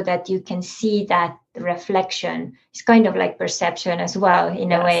so that you can see that reflection. It's kind of like perception as well,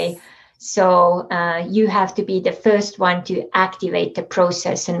 in a way. So you have to be the first one to activate the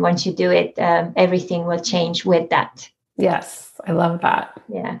process. And once you do it, everything will change with that. Yes, I love that.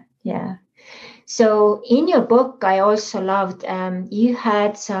 Yeah. So in your book, I also loved, you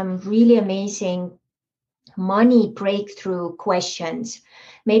had some really amazing money breakthrough questions.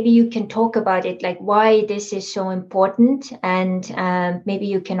 Maybe you can talk about it, like why this is so important. And maybe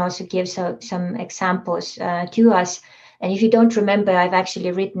you can also give some examples to us. And if you don't remember, I've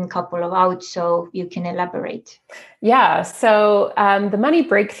actually written a couple of out, so you can elaborate. Yeah. So the money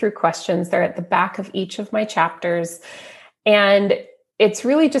breakthrough questions, they're at the back of each of my chapters. And it's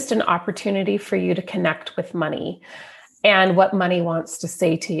really just an opportunity for you to connect with money and what money wants to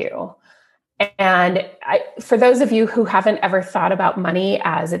say to you. And for those of you who haven't ever thought about money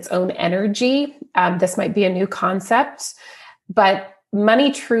as its own energy, this might be a new concept, but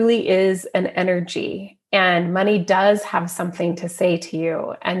money truly is an energy, and money does have something to say to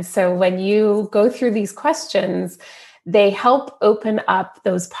you. And so when you go through these questions, they help open up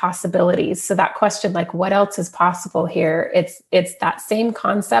those possibilities. So that question, like, what else is possible here? It's that same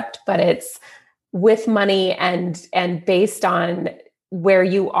concept, but it's with money and based on where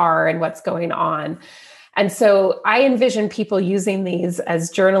you are and what's going on. And so I envision people using these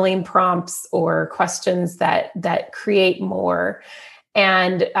as journaling prompts or questions that create more.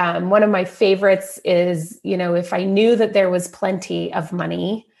 And one of my favorites is, if I knew that there was plenty of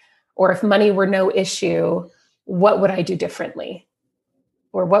money, or if money were no issue, what would I do differently?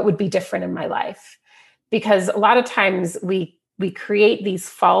 Or what would be different in my life? Because a lot of times we create these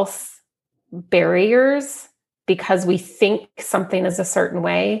false barriers because we think something is a certain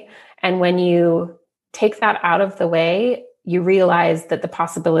way. And when you take that out of the way, you realize that the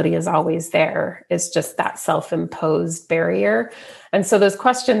possibility is always there. It's just that self-imposed barrier. And so those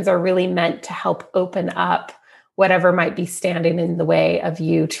questions are really meant to help open up whatever might be standing in the way of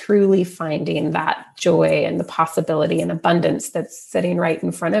you truly finding that joy and the possibility and abundance that's sitting right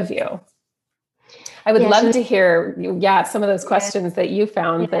in front of you. I would love to hear, some of those questions that you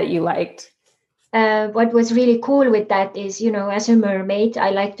found that you liked. What was really cool with that is, as a mermaid,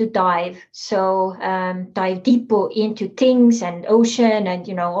 I like to dive. So dive deeper into things and ocean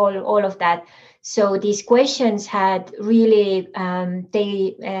and, all of that. So these questions had really,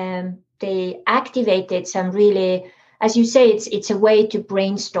 they activated some really, as you say, it's a way to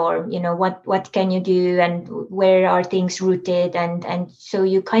brainstorm, what can you do and where are things rooted? And so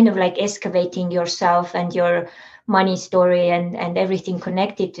you kind of like excavating yourself and your money story and everything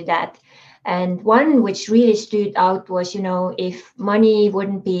connected to that. And one which really stood out was, if money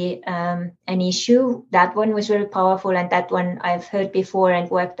wouldn't be an issue, that one was very powerful. And that one I've heard before and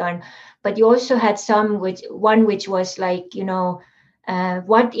worked on. But you also had one which was like,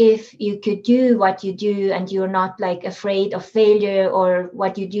 what if you could do what you do and you're not like afraid of failure, or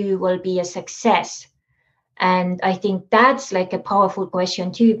what you do will be a success? And I think that's like a powerful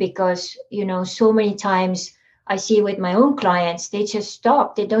question too, because, so many times I see with my own clients, they just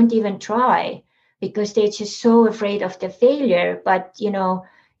stop. They don't even try because they're just so afraid of the failure. But,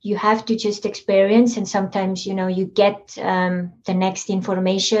 you have to just experience. And sometimes, you get the next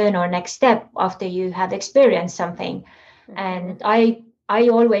information or next step after you have experienced something. Mm-hmm. And I I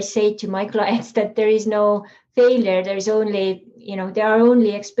always say to my clients that there is no failure. There's only, there are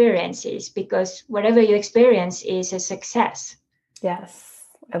only experiences, because whatever you experience is a success. Yes.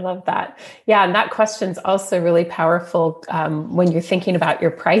 I love that. Yeah. And that question's also really powerful when you're thinking about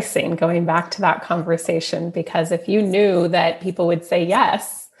your pricing, going back to that conversation, because if you knew that people would say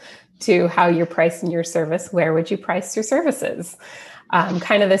yes to how you're pricing your service, where would you price your services?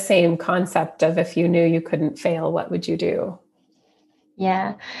 Kind of the same concept of, if you knew you couldn't fail, what would you do?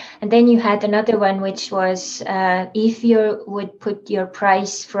 Yeah. And then you had another one, which was if you would put your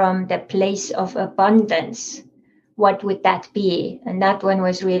price from the place of abundance, what would that be? And that one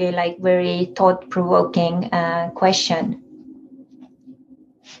was really like very thought-provoking question.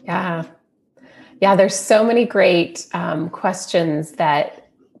 Yeah. Yeah. There's so many great questions that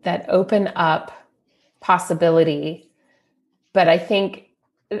open up possibility. But I think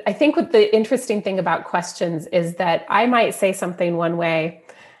what the interesting thing about questions is that I might say something one way,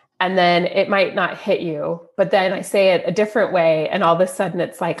 and then it might not hit you, but then I say it a different way, and all of a sudden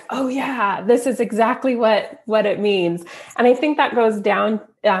it's like, oh yeah, this is exactly what it means. And I think that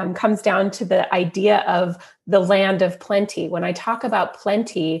comes down to the idea of the land of plenty. When I talk about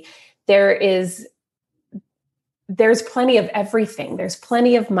plenty, there's plenty of everything. There's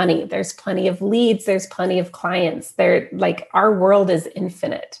plenty of money. There's plenty of leads. There's plenty of clients. Our world is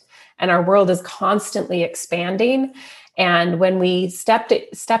infinite, and our world is constantly expanding. And when we step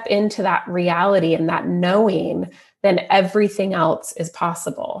into that reality and that knowing, then everything else is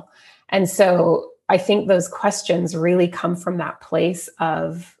possible. And so I think those questions really come from that place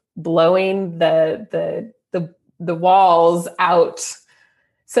of blowing the walls out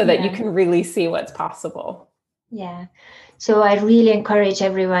so that you can really see what's possible. Yeah. So I really encourage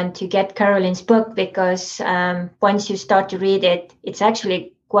everyone to get Carolynn's book, because once you start to read it, it's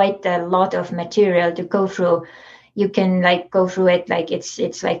actually quite a lot of material to go through. You can go through it like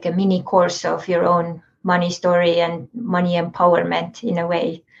it's like a mini course of your own money story and money empowerment, in a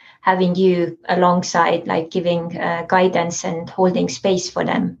way, having you alongside, giving guidance and holding space for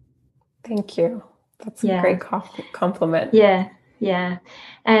them. Thank you. That's a great compliment. Yeah.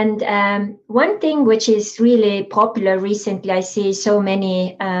 And one thing which is really popular recently, I see so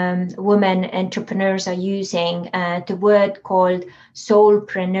many women entrepreneurs are using the word called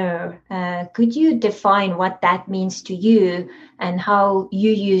soulpreneur. Could you define what that means to you and how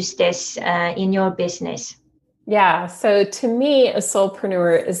you use this in your business? Yeah. So to me, a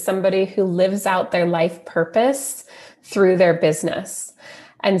soulpreneur is somebody who lives out their life purpose through their business.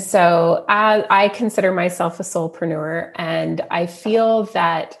 And so I consider myself a soulpreneur, and I feel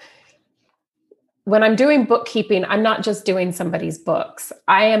that when I'm doing bookkeeping, I'm not just doing somebody's books.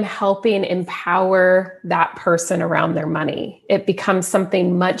 I am helping empower that person around their money. It becomes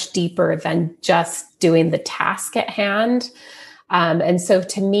something much deeper than just doing the task at hand. And so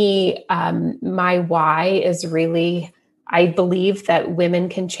to me, my why is really, I believe that women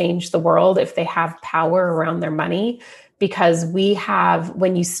can change the world if they have power around their money. Because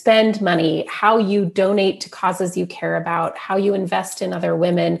when you spend money, how you donate to causes you care about, how you invest in other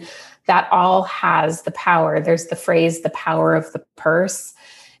women, that all has the power. There's the phrase, the power of the purse.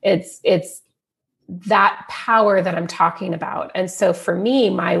 It's that power that I'm talking about. And so for me,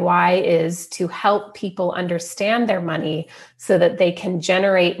 my why is to help people understand their money so that they can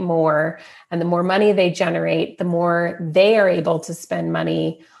generate more. And the more money they generate, the more they are able to spend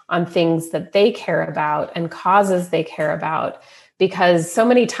money on things that they care about and causes they care about. Because so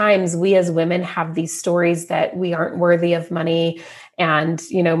many times we as women have these stories that we aren't worthy of money. And,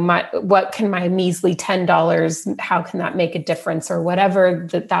 what can my measly $10, how can that make a difference, or whatever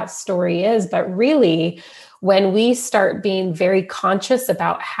that story is. But really, when we start being very conscious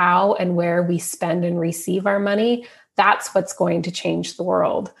about how and where we spend and receive our money, that's what's going to change the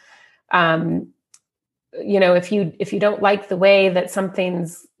world. If you don't like the way that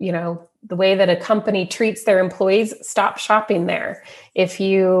something's, the way that a company treats their employees, stop shopping there. If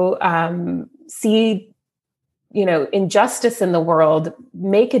you see, injustice in the world,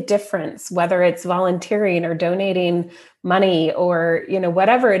 make a difference, whether it's volunteering or donating money or,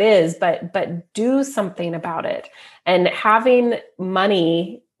 whatever it is, but do something about it. And having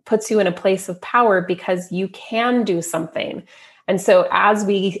money puts you in a place of power because you can do something. And so as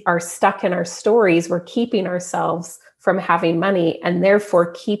we are stuck in our stories, we're keeping ourselves from having money and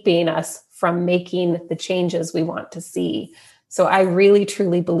therefore keeping us from making the changes we want to see. So I really,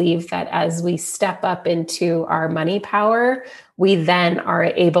 truly believe that as we step up into our money power, we then are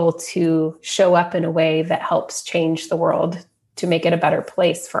able to show up in a way that helps change the world to make it a better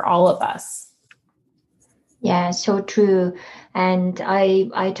place for all of us. Yeah, so true. And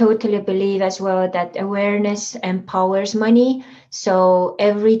I totally believe as well that awareness empowers money. So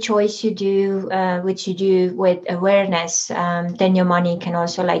every choice you do, which you do with awareness, then your money can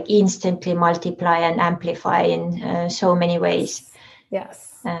also like instantly multiply and amplify in so many ways.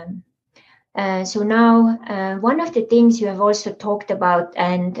 Yes. So now, one of the things you have also talked about,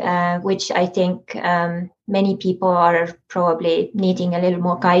 and which I think many people are probably needing a little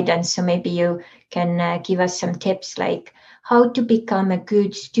more guidance. So maybe you can give us some tips, like how to become a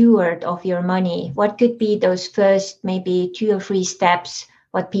good steward of your money. What could be those first maybe 2 or 3 steps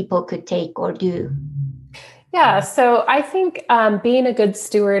what people could take or do? Yeah, so I think being a good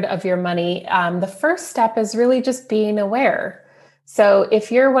steward of your money, the first step is really just being aware. So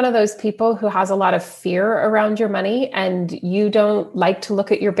if you're one of those people who has a lot of fear around your money and you don't like to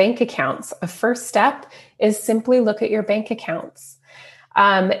look at your bank accounts, a first step is simply look at your bank accounts.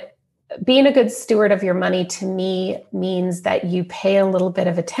 Being a good steward of your money to me means that you pay a little bit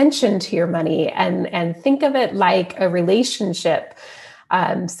of attention to your money and think of it like a relationship.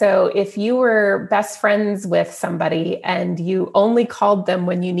 So if you were best friends with somebody and you only called them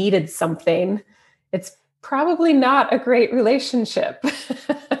when you needed something, it's probably not a great relationship.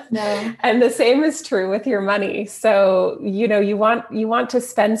 No. And the same is true with your money. So, you want to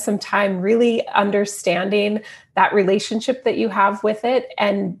spend some time really understanding that relationship that you have with it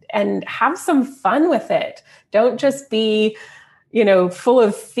and have some fun with it. Don't just be full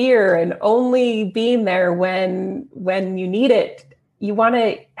of fear and only being there when you need it. You want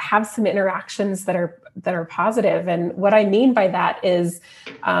to have some interactions that are positive. And what I mean by that is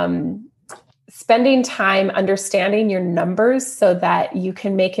spending time understanding your numbers so that you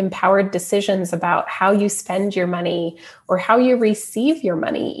can make empowered decisions about how you spend your money or how you receive your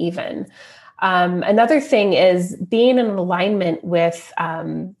money even. Another thing is being in alignment with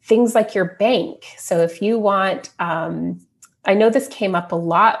things like your bank. So if you want, I know this came up a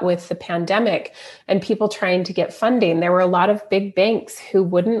lot with the pandemic and people trying to get funding. There were a lot of big banks who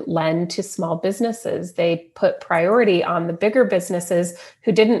wouldn't lend to small businesses. They put priority on the bigger businesses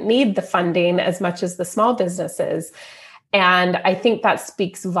who didn't need the funding as much as the small businesses. And I think that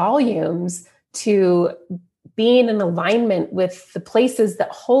speaks volumes to being in alignment with the places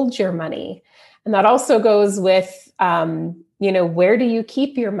that hold your money. And that also goes with, where do you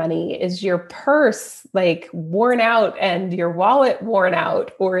keep your money? Is your purse like worn out and your wallet worn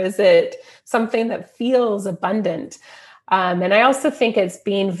out? Or is it something that feels abundant? And I also think it's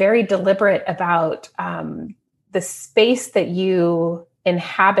being very deliberate about the space that you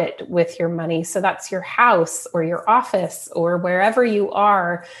inhabit with your money. So that's your house or your office or wherever you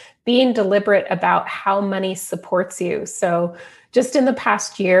are, being deliberate about how money supports you. So just in the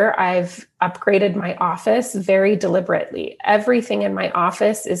past year, I've upgraded my office very deliberately. Everything in my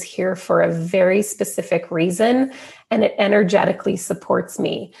office is here for a very specific reason, and it energetically supports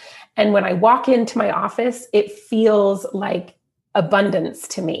me. And when I walk into my office, it feels like abundance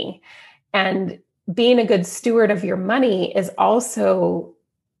to me. And being a good steward of your money is also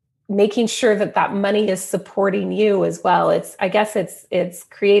making sure that money is supporting you as well. It's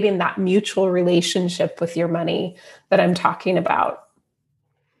creating that mutual relationship with your money that I'm talking about.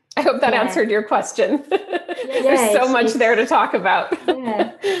 I hope that answered your question. There's so much there to talk about.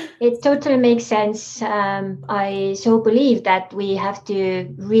 Yeah, it totally makes sense. I so believe that we have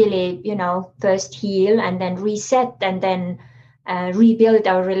to really, first heal and then reset and then rebuild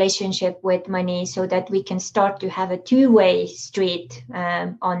our relationship with money so that we can start to have a two-way street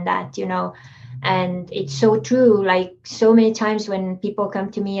on that, And it's so true. Like so many times when people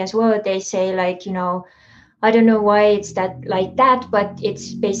come to me as well, they say like, I don't know why it's like that, but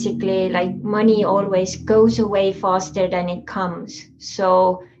it's basically like money always goes away faster than it comes.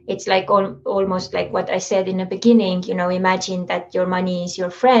 So it's like almost like what I said in the beginning, imagine that your money is your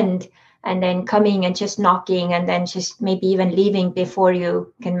friend and then coming and just knocking and then just maybe even leaving before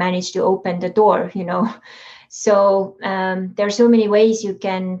you can manage to open the door, So there are so many ways you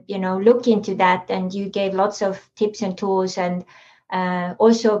can, look into that. And you gave lots of tips and tools. And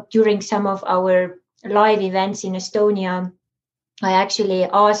also during some of our live events in Estonia, I actually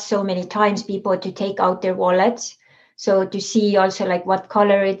asked so many times people to take out their wallets. So to see also like what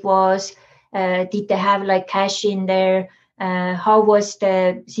color it was, did they have like cash in there? How was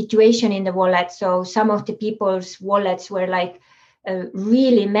the situation in the wallet? So some of the people's wallets were like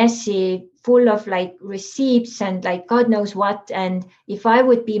really messy, full of like receipts and like God knows what. And if I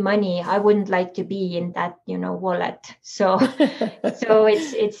would be money, I wouldn't like to be in that, wallet. So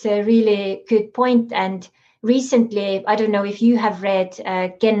it's a really good point. And recently, I don't know if you have read,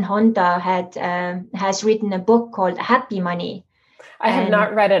 Ken Honda has written a book called Happy Money. I have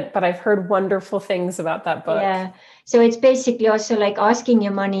not read it, but I've heard wonderful things about that book. Yeah. So it's basically also like asking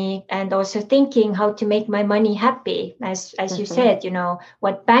your money and also thinking how to make my money happy. As you said,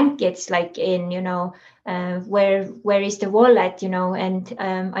 what bank it's like in, where is the wallet, and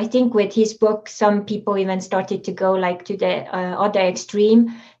I think with his book, some people even started to go like to the other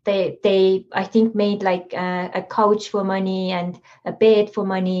extreme. They I think made like a couch for money and a bed for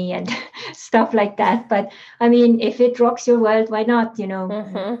money and stuff like that. But I mean, if it rocks your world, why not?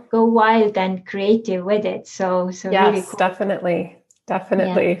 Go wild and creative with it. So yes, really cool.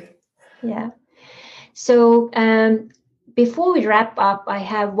 definitely. Yeah. So before we wrap up, I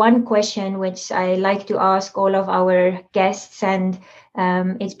have one question which I like to ask all of our guests, and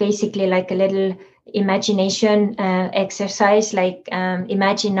it's basically like a little imagination exercise. Like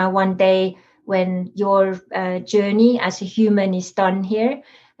imagine now one day when your journey as a human is done here.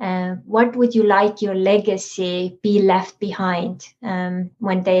 What would you like your legacy be left behind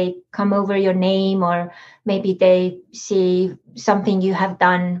when they come over your name, or maybe they see something you have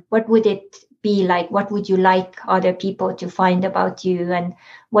done? What would it be like? What would you like other people to find about you, and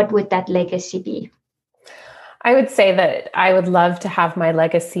what would that legacy be? I would say that I would love to have my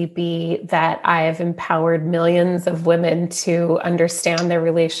legacy be that I have empowered millions of women to understand their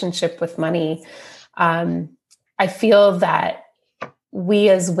relationship with money. I feel that we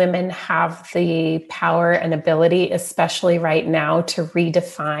as women have the power and ability, especially right now, to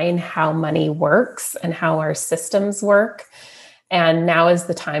redefine how money works and how our systems work. And now is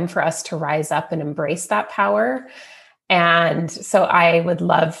the time for us to rise up and embrace that power. And so I would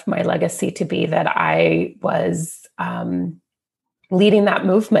love my legacy to be that I was leading that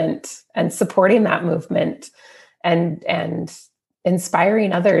movement and supporting that movement and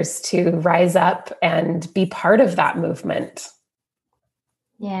inspiring others to rise up and be part of that movement.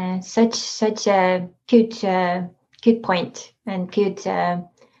 Yeah, such a good point and good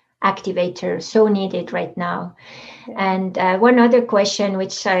activator, so needed right now. And one other question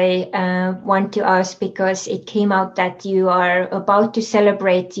which I want to ask, because it came out that you are about to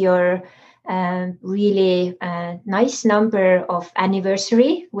celebrate your really nice number of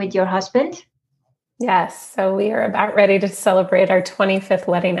anniversary with your husband. Yes, so we are about ready to celebrate our 25th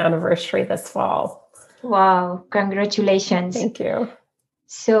wedding anniversary this fall. Wow, congratulations. Thank you.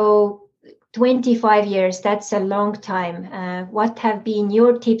 So 25 years, that's a long time. What have been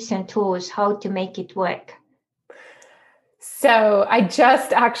your tips and tools how to make it work? So I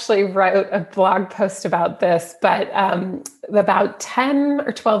just actually wrote a blog post about this, but about 10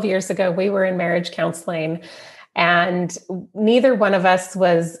 or 12 years ago, we were in marriage counseling, and neither one of us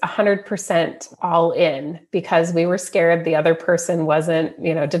was 100% all in because we were scared the other person wasn't,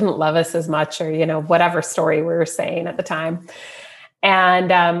 didn't love us as much, or, whatever story we were saying at the time.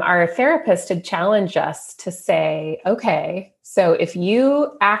 And our therapist had challenged us to say, okay, so if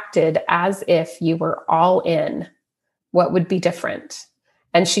you acted as if you were all in, what would be different?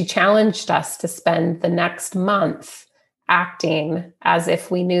 And she challenged us to spend the next month acting as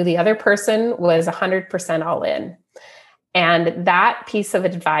if we knew the other person was 100% all in. And that piece of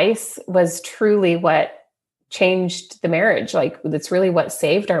advice was truly what changed the marriage. Like, it's really what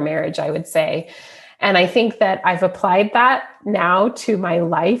saved our marriage, I would say. And I think that I've applied that now to my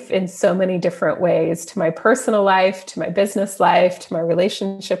life in so many different ways, to my personal life, to my business life, to my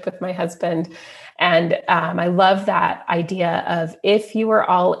relationship with my husband. And I love that idea of, if you were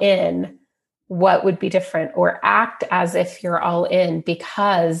all in, what would be different? Or act as if you're all in,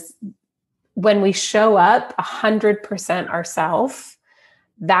 because when we show up 100% ourselves,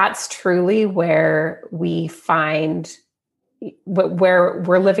 that's truly where we find where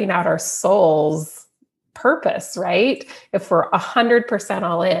we're living out our soul's purpose, right? If we're 100%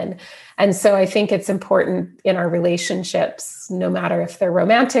 all in. And so I think it's important in our relationships, no matter if they're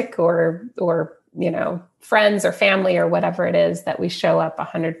romantic or friends or family or whatever it is, that we show up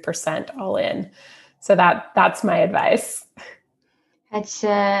 100% all in. So that's my advice. That's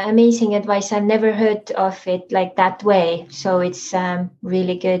amazing advice. I've never heard of it like that way. So it's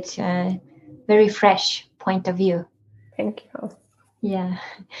really good, very fresh point of view. Thank you. Yeah.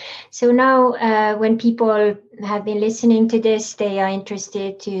 So now when people have been listening to this, they are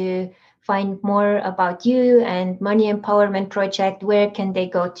interested to find more about you and Money Empowerment Project. Where can they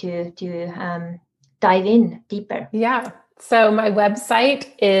go to dive in deeper? Yeah. So my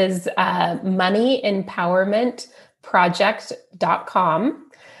website is moneyempowermentproject.com.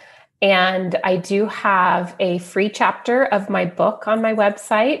 And I do have a free chapter of my book on my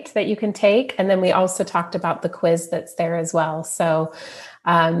website that you can take. And then we also talked about the quiz that's there as well. So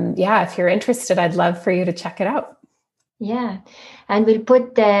if you're interested, I'd love for you to check it out. Yeah. And we'll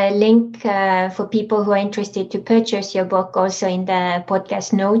put the link for people who are interested to purchase your book also in the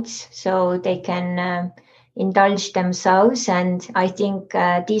podcast notes, so they can indulge themselves. And I think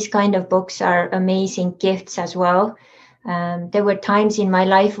these kind of books are amazing gifts as well. There were times in my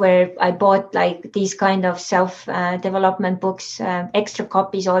life where I bought like these kind of self-development books, extra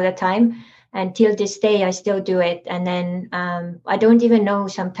copies all the time. And till this day, I still do it. And then I don't even know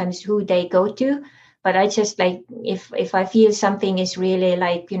sometimes who they go to, but I just like, if I feel something is really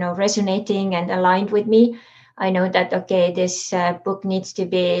like, resonating and aligned with me, I know that, okay, this book needs to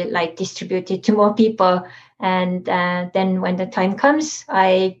be like distributed to more people. And then when the time comes,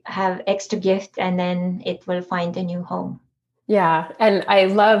 I have extra gift and then it will find a new home. Yeah. And I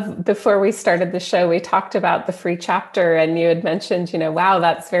love, before we started the show, we talked about the free chapter, and you had mentioned, wow,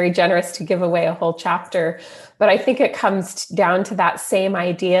 that's very generous to give away a whole chapter. But I think it comes down to that same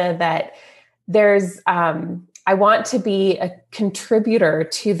idea that I want to be a contributor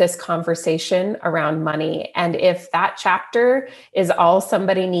to this conversation around money. And if that chapter is all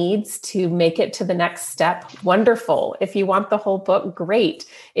somebody needs to make it to the next step, wonderful. If you want the whole book, great.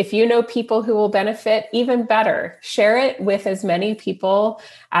 If you know people who will benefit, even better. Share it with as many people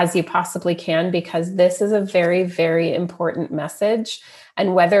as you possibly can, because this is a very, very important message.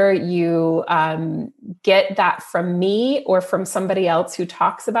 And whether you get that from me or from somebody else who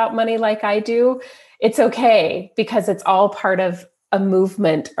talks about money like I do, it's okay, because it's all part of a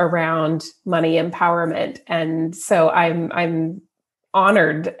movement around money empowerment. And so I'm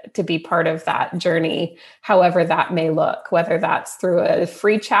honored to be part of that journey, however that may look, whether that's through a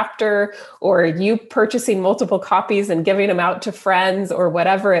free chapter or you purchasing multiple copies and giving them out to friends, or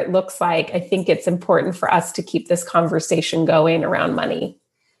whatever it looks like. I think it's important for us to keep this conversation going around money.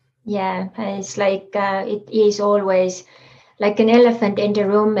 Yeah, it's like it is always like an elephant in the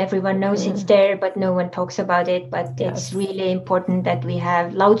room. Everyone knows it's there, but no one talks about it. But it's really important that we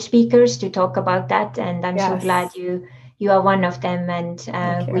have loudspeakers to talk about that. And I'm so glad you are one of them. And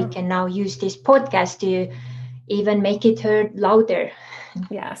we can now use this podcast to even make it heard louder.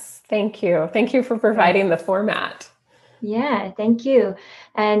 Yes, thank you. Thank you for providing the format. Yeah, thank you.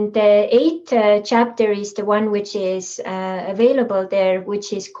 And the 8th chapter is the one which is available there,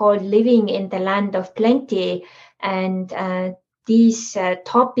 which is called Living in the Land of Plenty. And these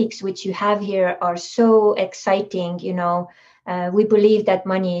topics which you have here are so exciting. We believe that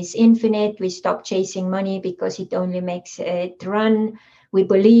money is infinite. We stop chasing money because it only makes it run. We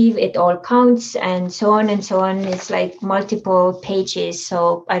believe it all counts, and so on and so on. It's like multiple pages.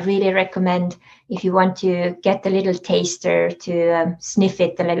 So I really recommend, if you want to get a little taster, to sniff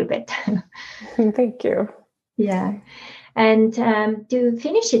it a little bit. Thank you. Yeah. And to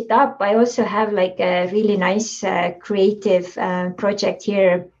finish it up, I also have like a really nice creative project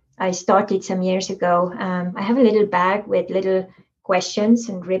here I started some years ago. I have a little bag with little questions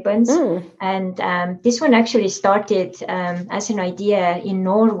and ribbons. And this one actually started as an idea in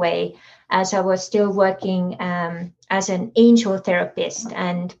Norway, as I was still working as an angel therapist.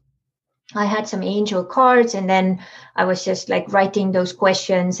 And I had some angel cards, and then I was just like writing those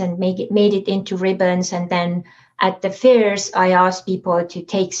questions and made it into ribbons. And then at the fairs, I asked people to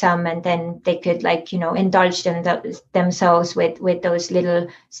take some, and then they could indulge themselves with those little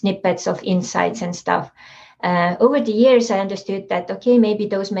snippets of insights and stuff. Over the years, I understood that, okay, maybe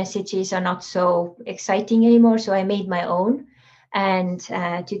those messages are not so exciting anymore. So I made my own. And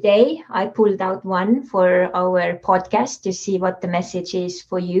today I pulled out one for our podcast to see what the message is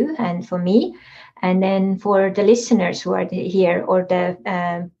for you and for me. And then for the listeners who are here, or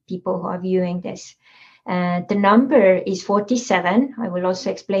the people who are viewing this. The number is 47. I will also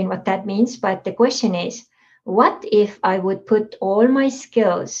explain what that means. But the question is, what if I would put all my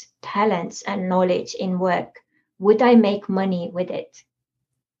skills, talents, and knowledge in work? Would I make money with it?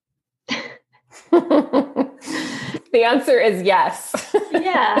 The answer is yes.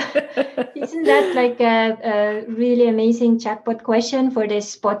 Yeah. Isn't that like a really amazing jackpot question for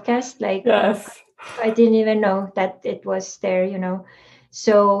this podcast? Yes. I didn't even know that it was there,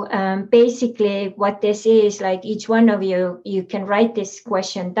 So basically what this is, like, each one of you can write this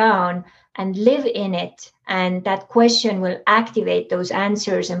question down and live in it. And that question will activate those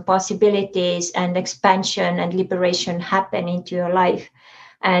answers and possibilities, and expansion and liberation happen into your life.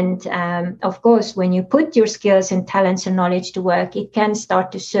 And of course, when you put your skills and talents and knowledge to work, it can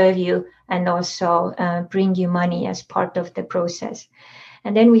start to serve you and also bring you money as part of the process.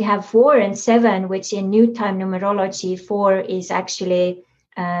 And then we have 4 and 7, which in new time numerology, 4 is actually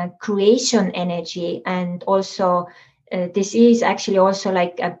creation energy. And also this is actually also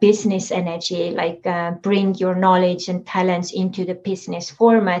like a business energy, like bring your knowledge and talents into the business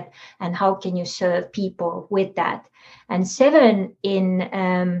format, and how can you serve people with that. And 7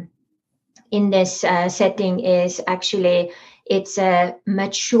 in this setting is actually it's a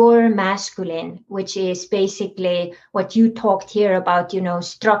mature masculine, which is basically what you talked here about,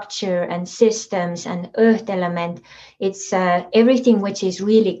 structure and systems and earth element. It's everything which is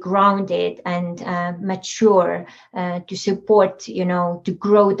really grounded and mature to support, to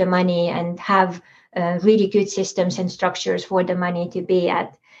grow the money and have really good systems and structures for the money to be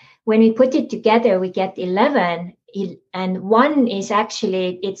at. When we put it together, we get 11, and 1 is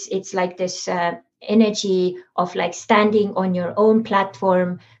actually, it's like this energy of like standing on your own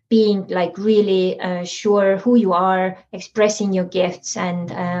platform, being like really sure who you are, expressing your gifts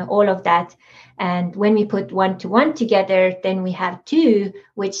and all of that. And when we put 1 to 1 together, then we have 2,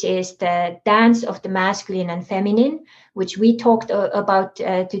 which is the dance of the masculine and feminine, which we talked about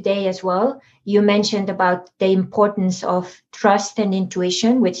today as well. You mentioned about the importance of trust and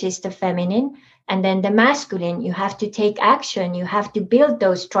intuition, which is the feminine. And then the masculine, you have to take action. You have to build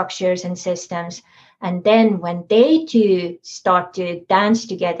those structures and systems. And then when they two start to dance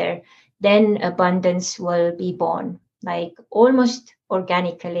together, then abundance will be born, like almost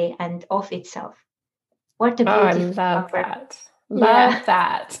organically and of itself. What a beautiful I love that. Love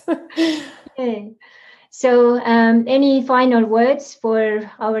that. Okay. So any final words for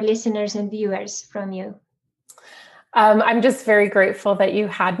our listeners and viewers from you? I'm just very grateful that you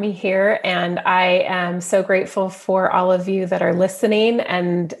had me here, and I am so grateful for all of you that are listening.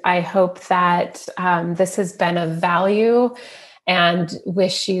 And I hope that this has been of value, and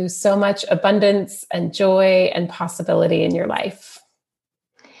wish you so much abundance and joy and possibility in your life.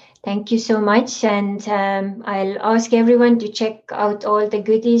 Thank you so much. And I'll ask everyone to check out all the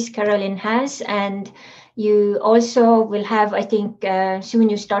goodies Carolynn has. And you also will have, I think, soon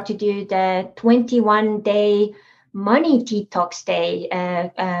you start to do the 21-day money detox day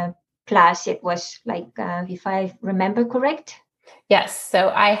class. It was like, if I remember correct. Yes. So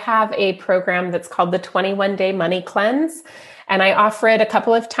I have a program that's called the 21-day money cleanse. And I offer it a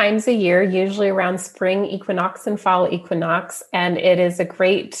couple of times a year, usually around spring equinox and fall equinox. And it is a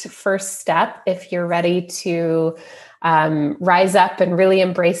great first step if you're ready to rise up and really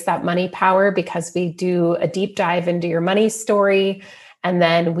embrace that money power, because we do a deep dive into your money story. And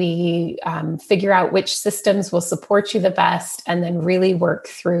then we figure out which systems will support you the best, and then really work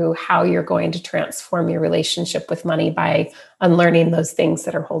through how you're going to transform your relationship with money by unlearning those things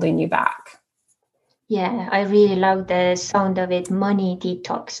that are holding you back. Yeah, I really love the sound of it, money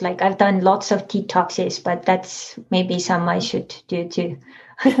detox. Like I've done lots of detoxes, but that's maybe some I should do too.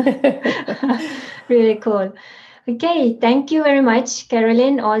 Really cool. Okay, thank you very much,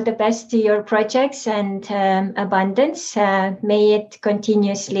 Carolynn. All the best to your projects and abundance. May it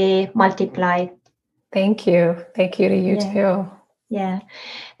continuously multiply. Thank you. Thank you to you too. Yeah.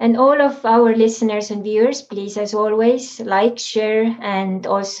 And all of our listeners and viewers, please, as always, like, share, and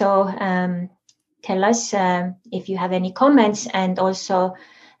also tell us if you have any comments, and also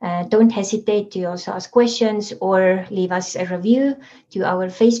don't hesitate to also ask questions or leave us a review to our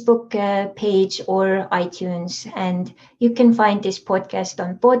Facebook page or iTunes. And you can find this podcast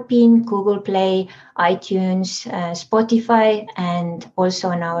on Podbean, Google Play, iTunes, Spotify, and also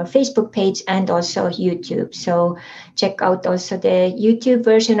on our Facebook page and also YouTube. So check out also the YouTube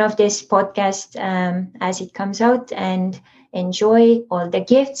version of this podcast as it comes out, and enjoy all the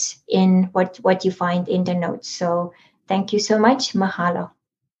gifts in what you find in the notes. So thank you so much. Mahalo.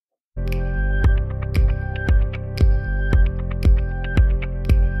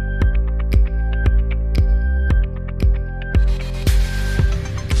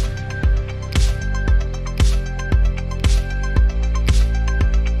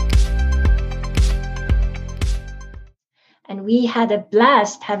 And we had a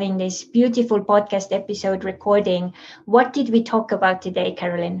blast having this beautiful podcast episode recording. What did we talk about today,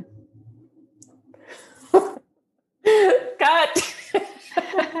 Carolynn? Cut.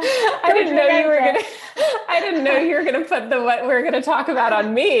 I didn't know you were gonna put what we're gonna talk about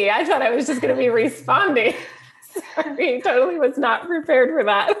on me. I thought I was just gonna be responding. Sorry, totally was not prepared for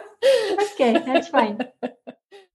that. Okay, that's fine.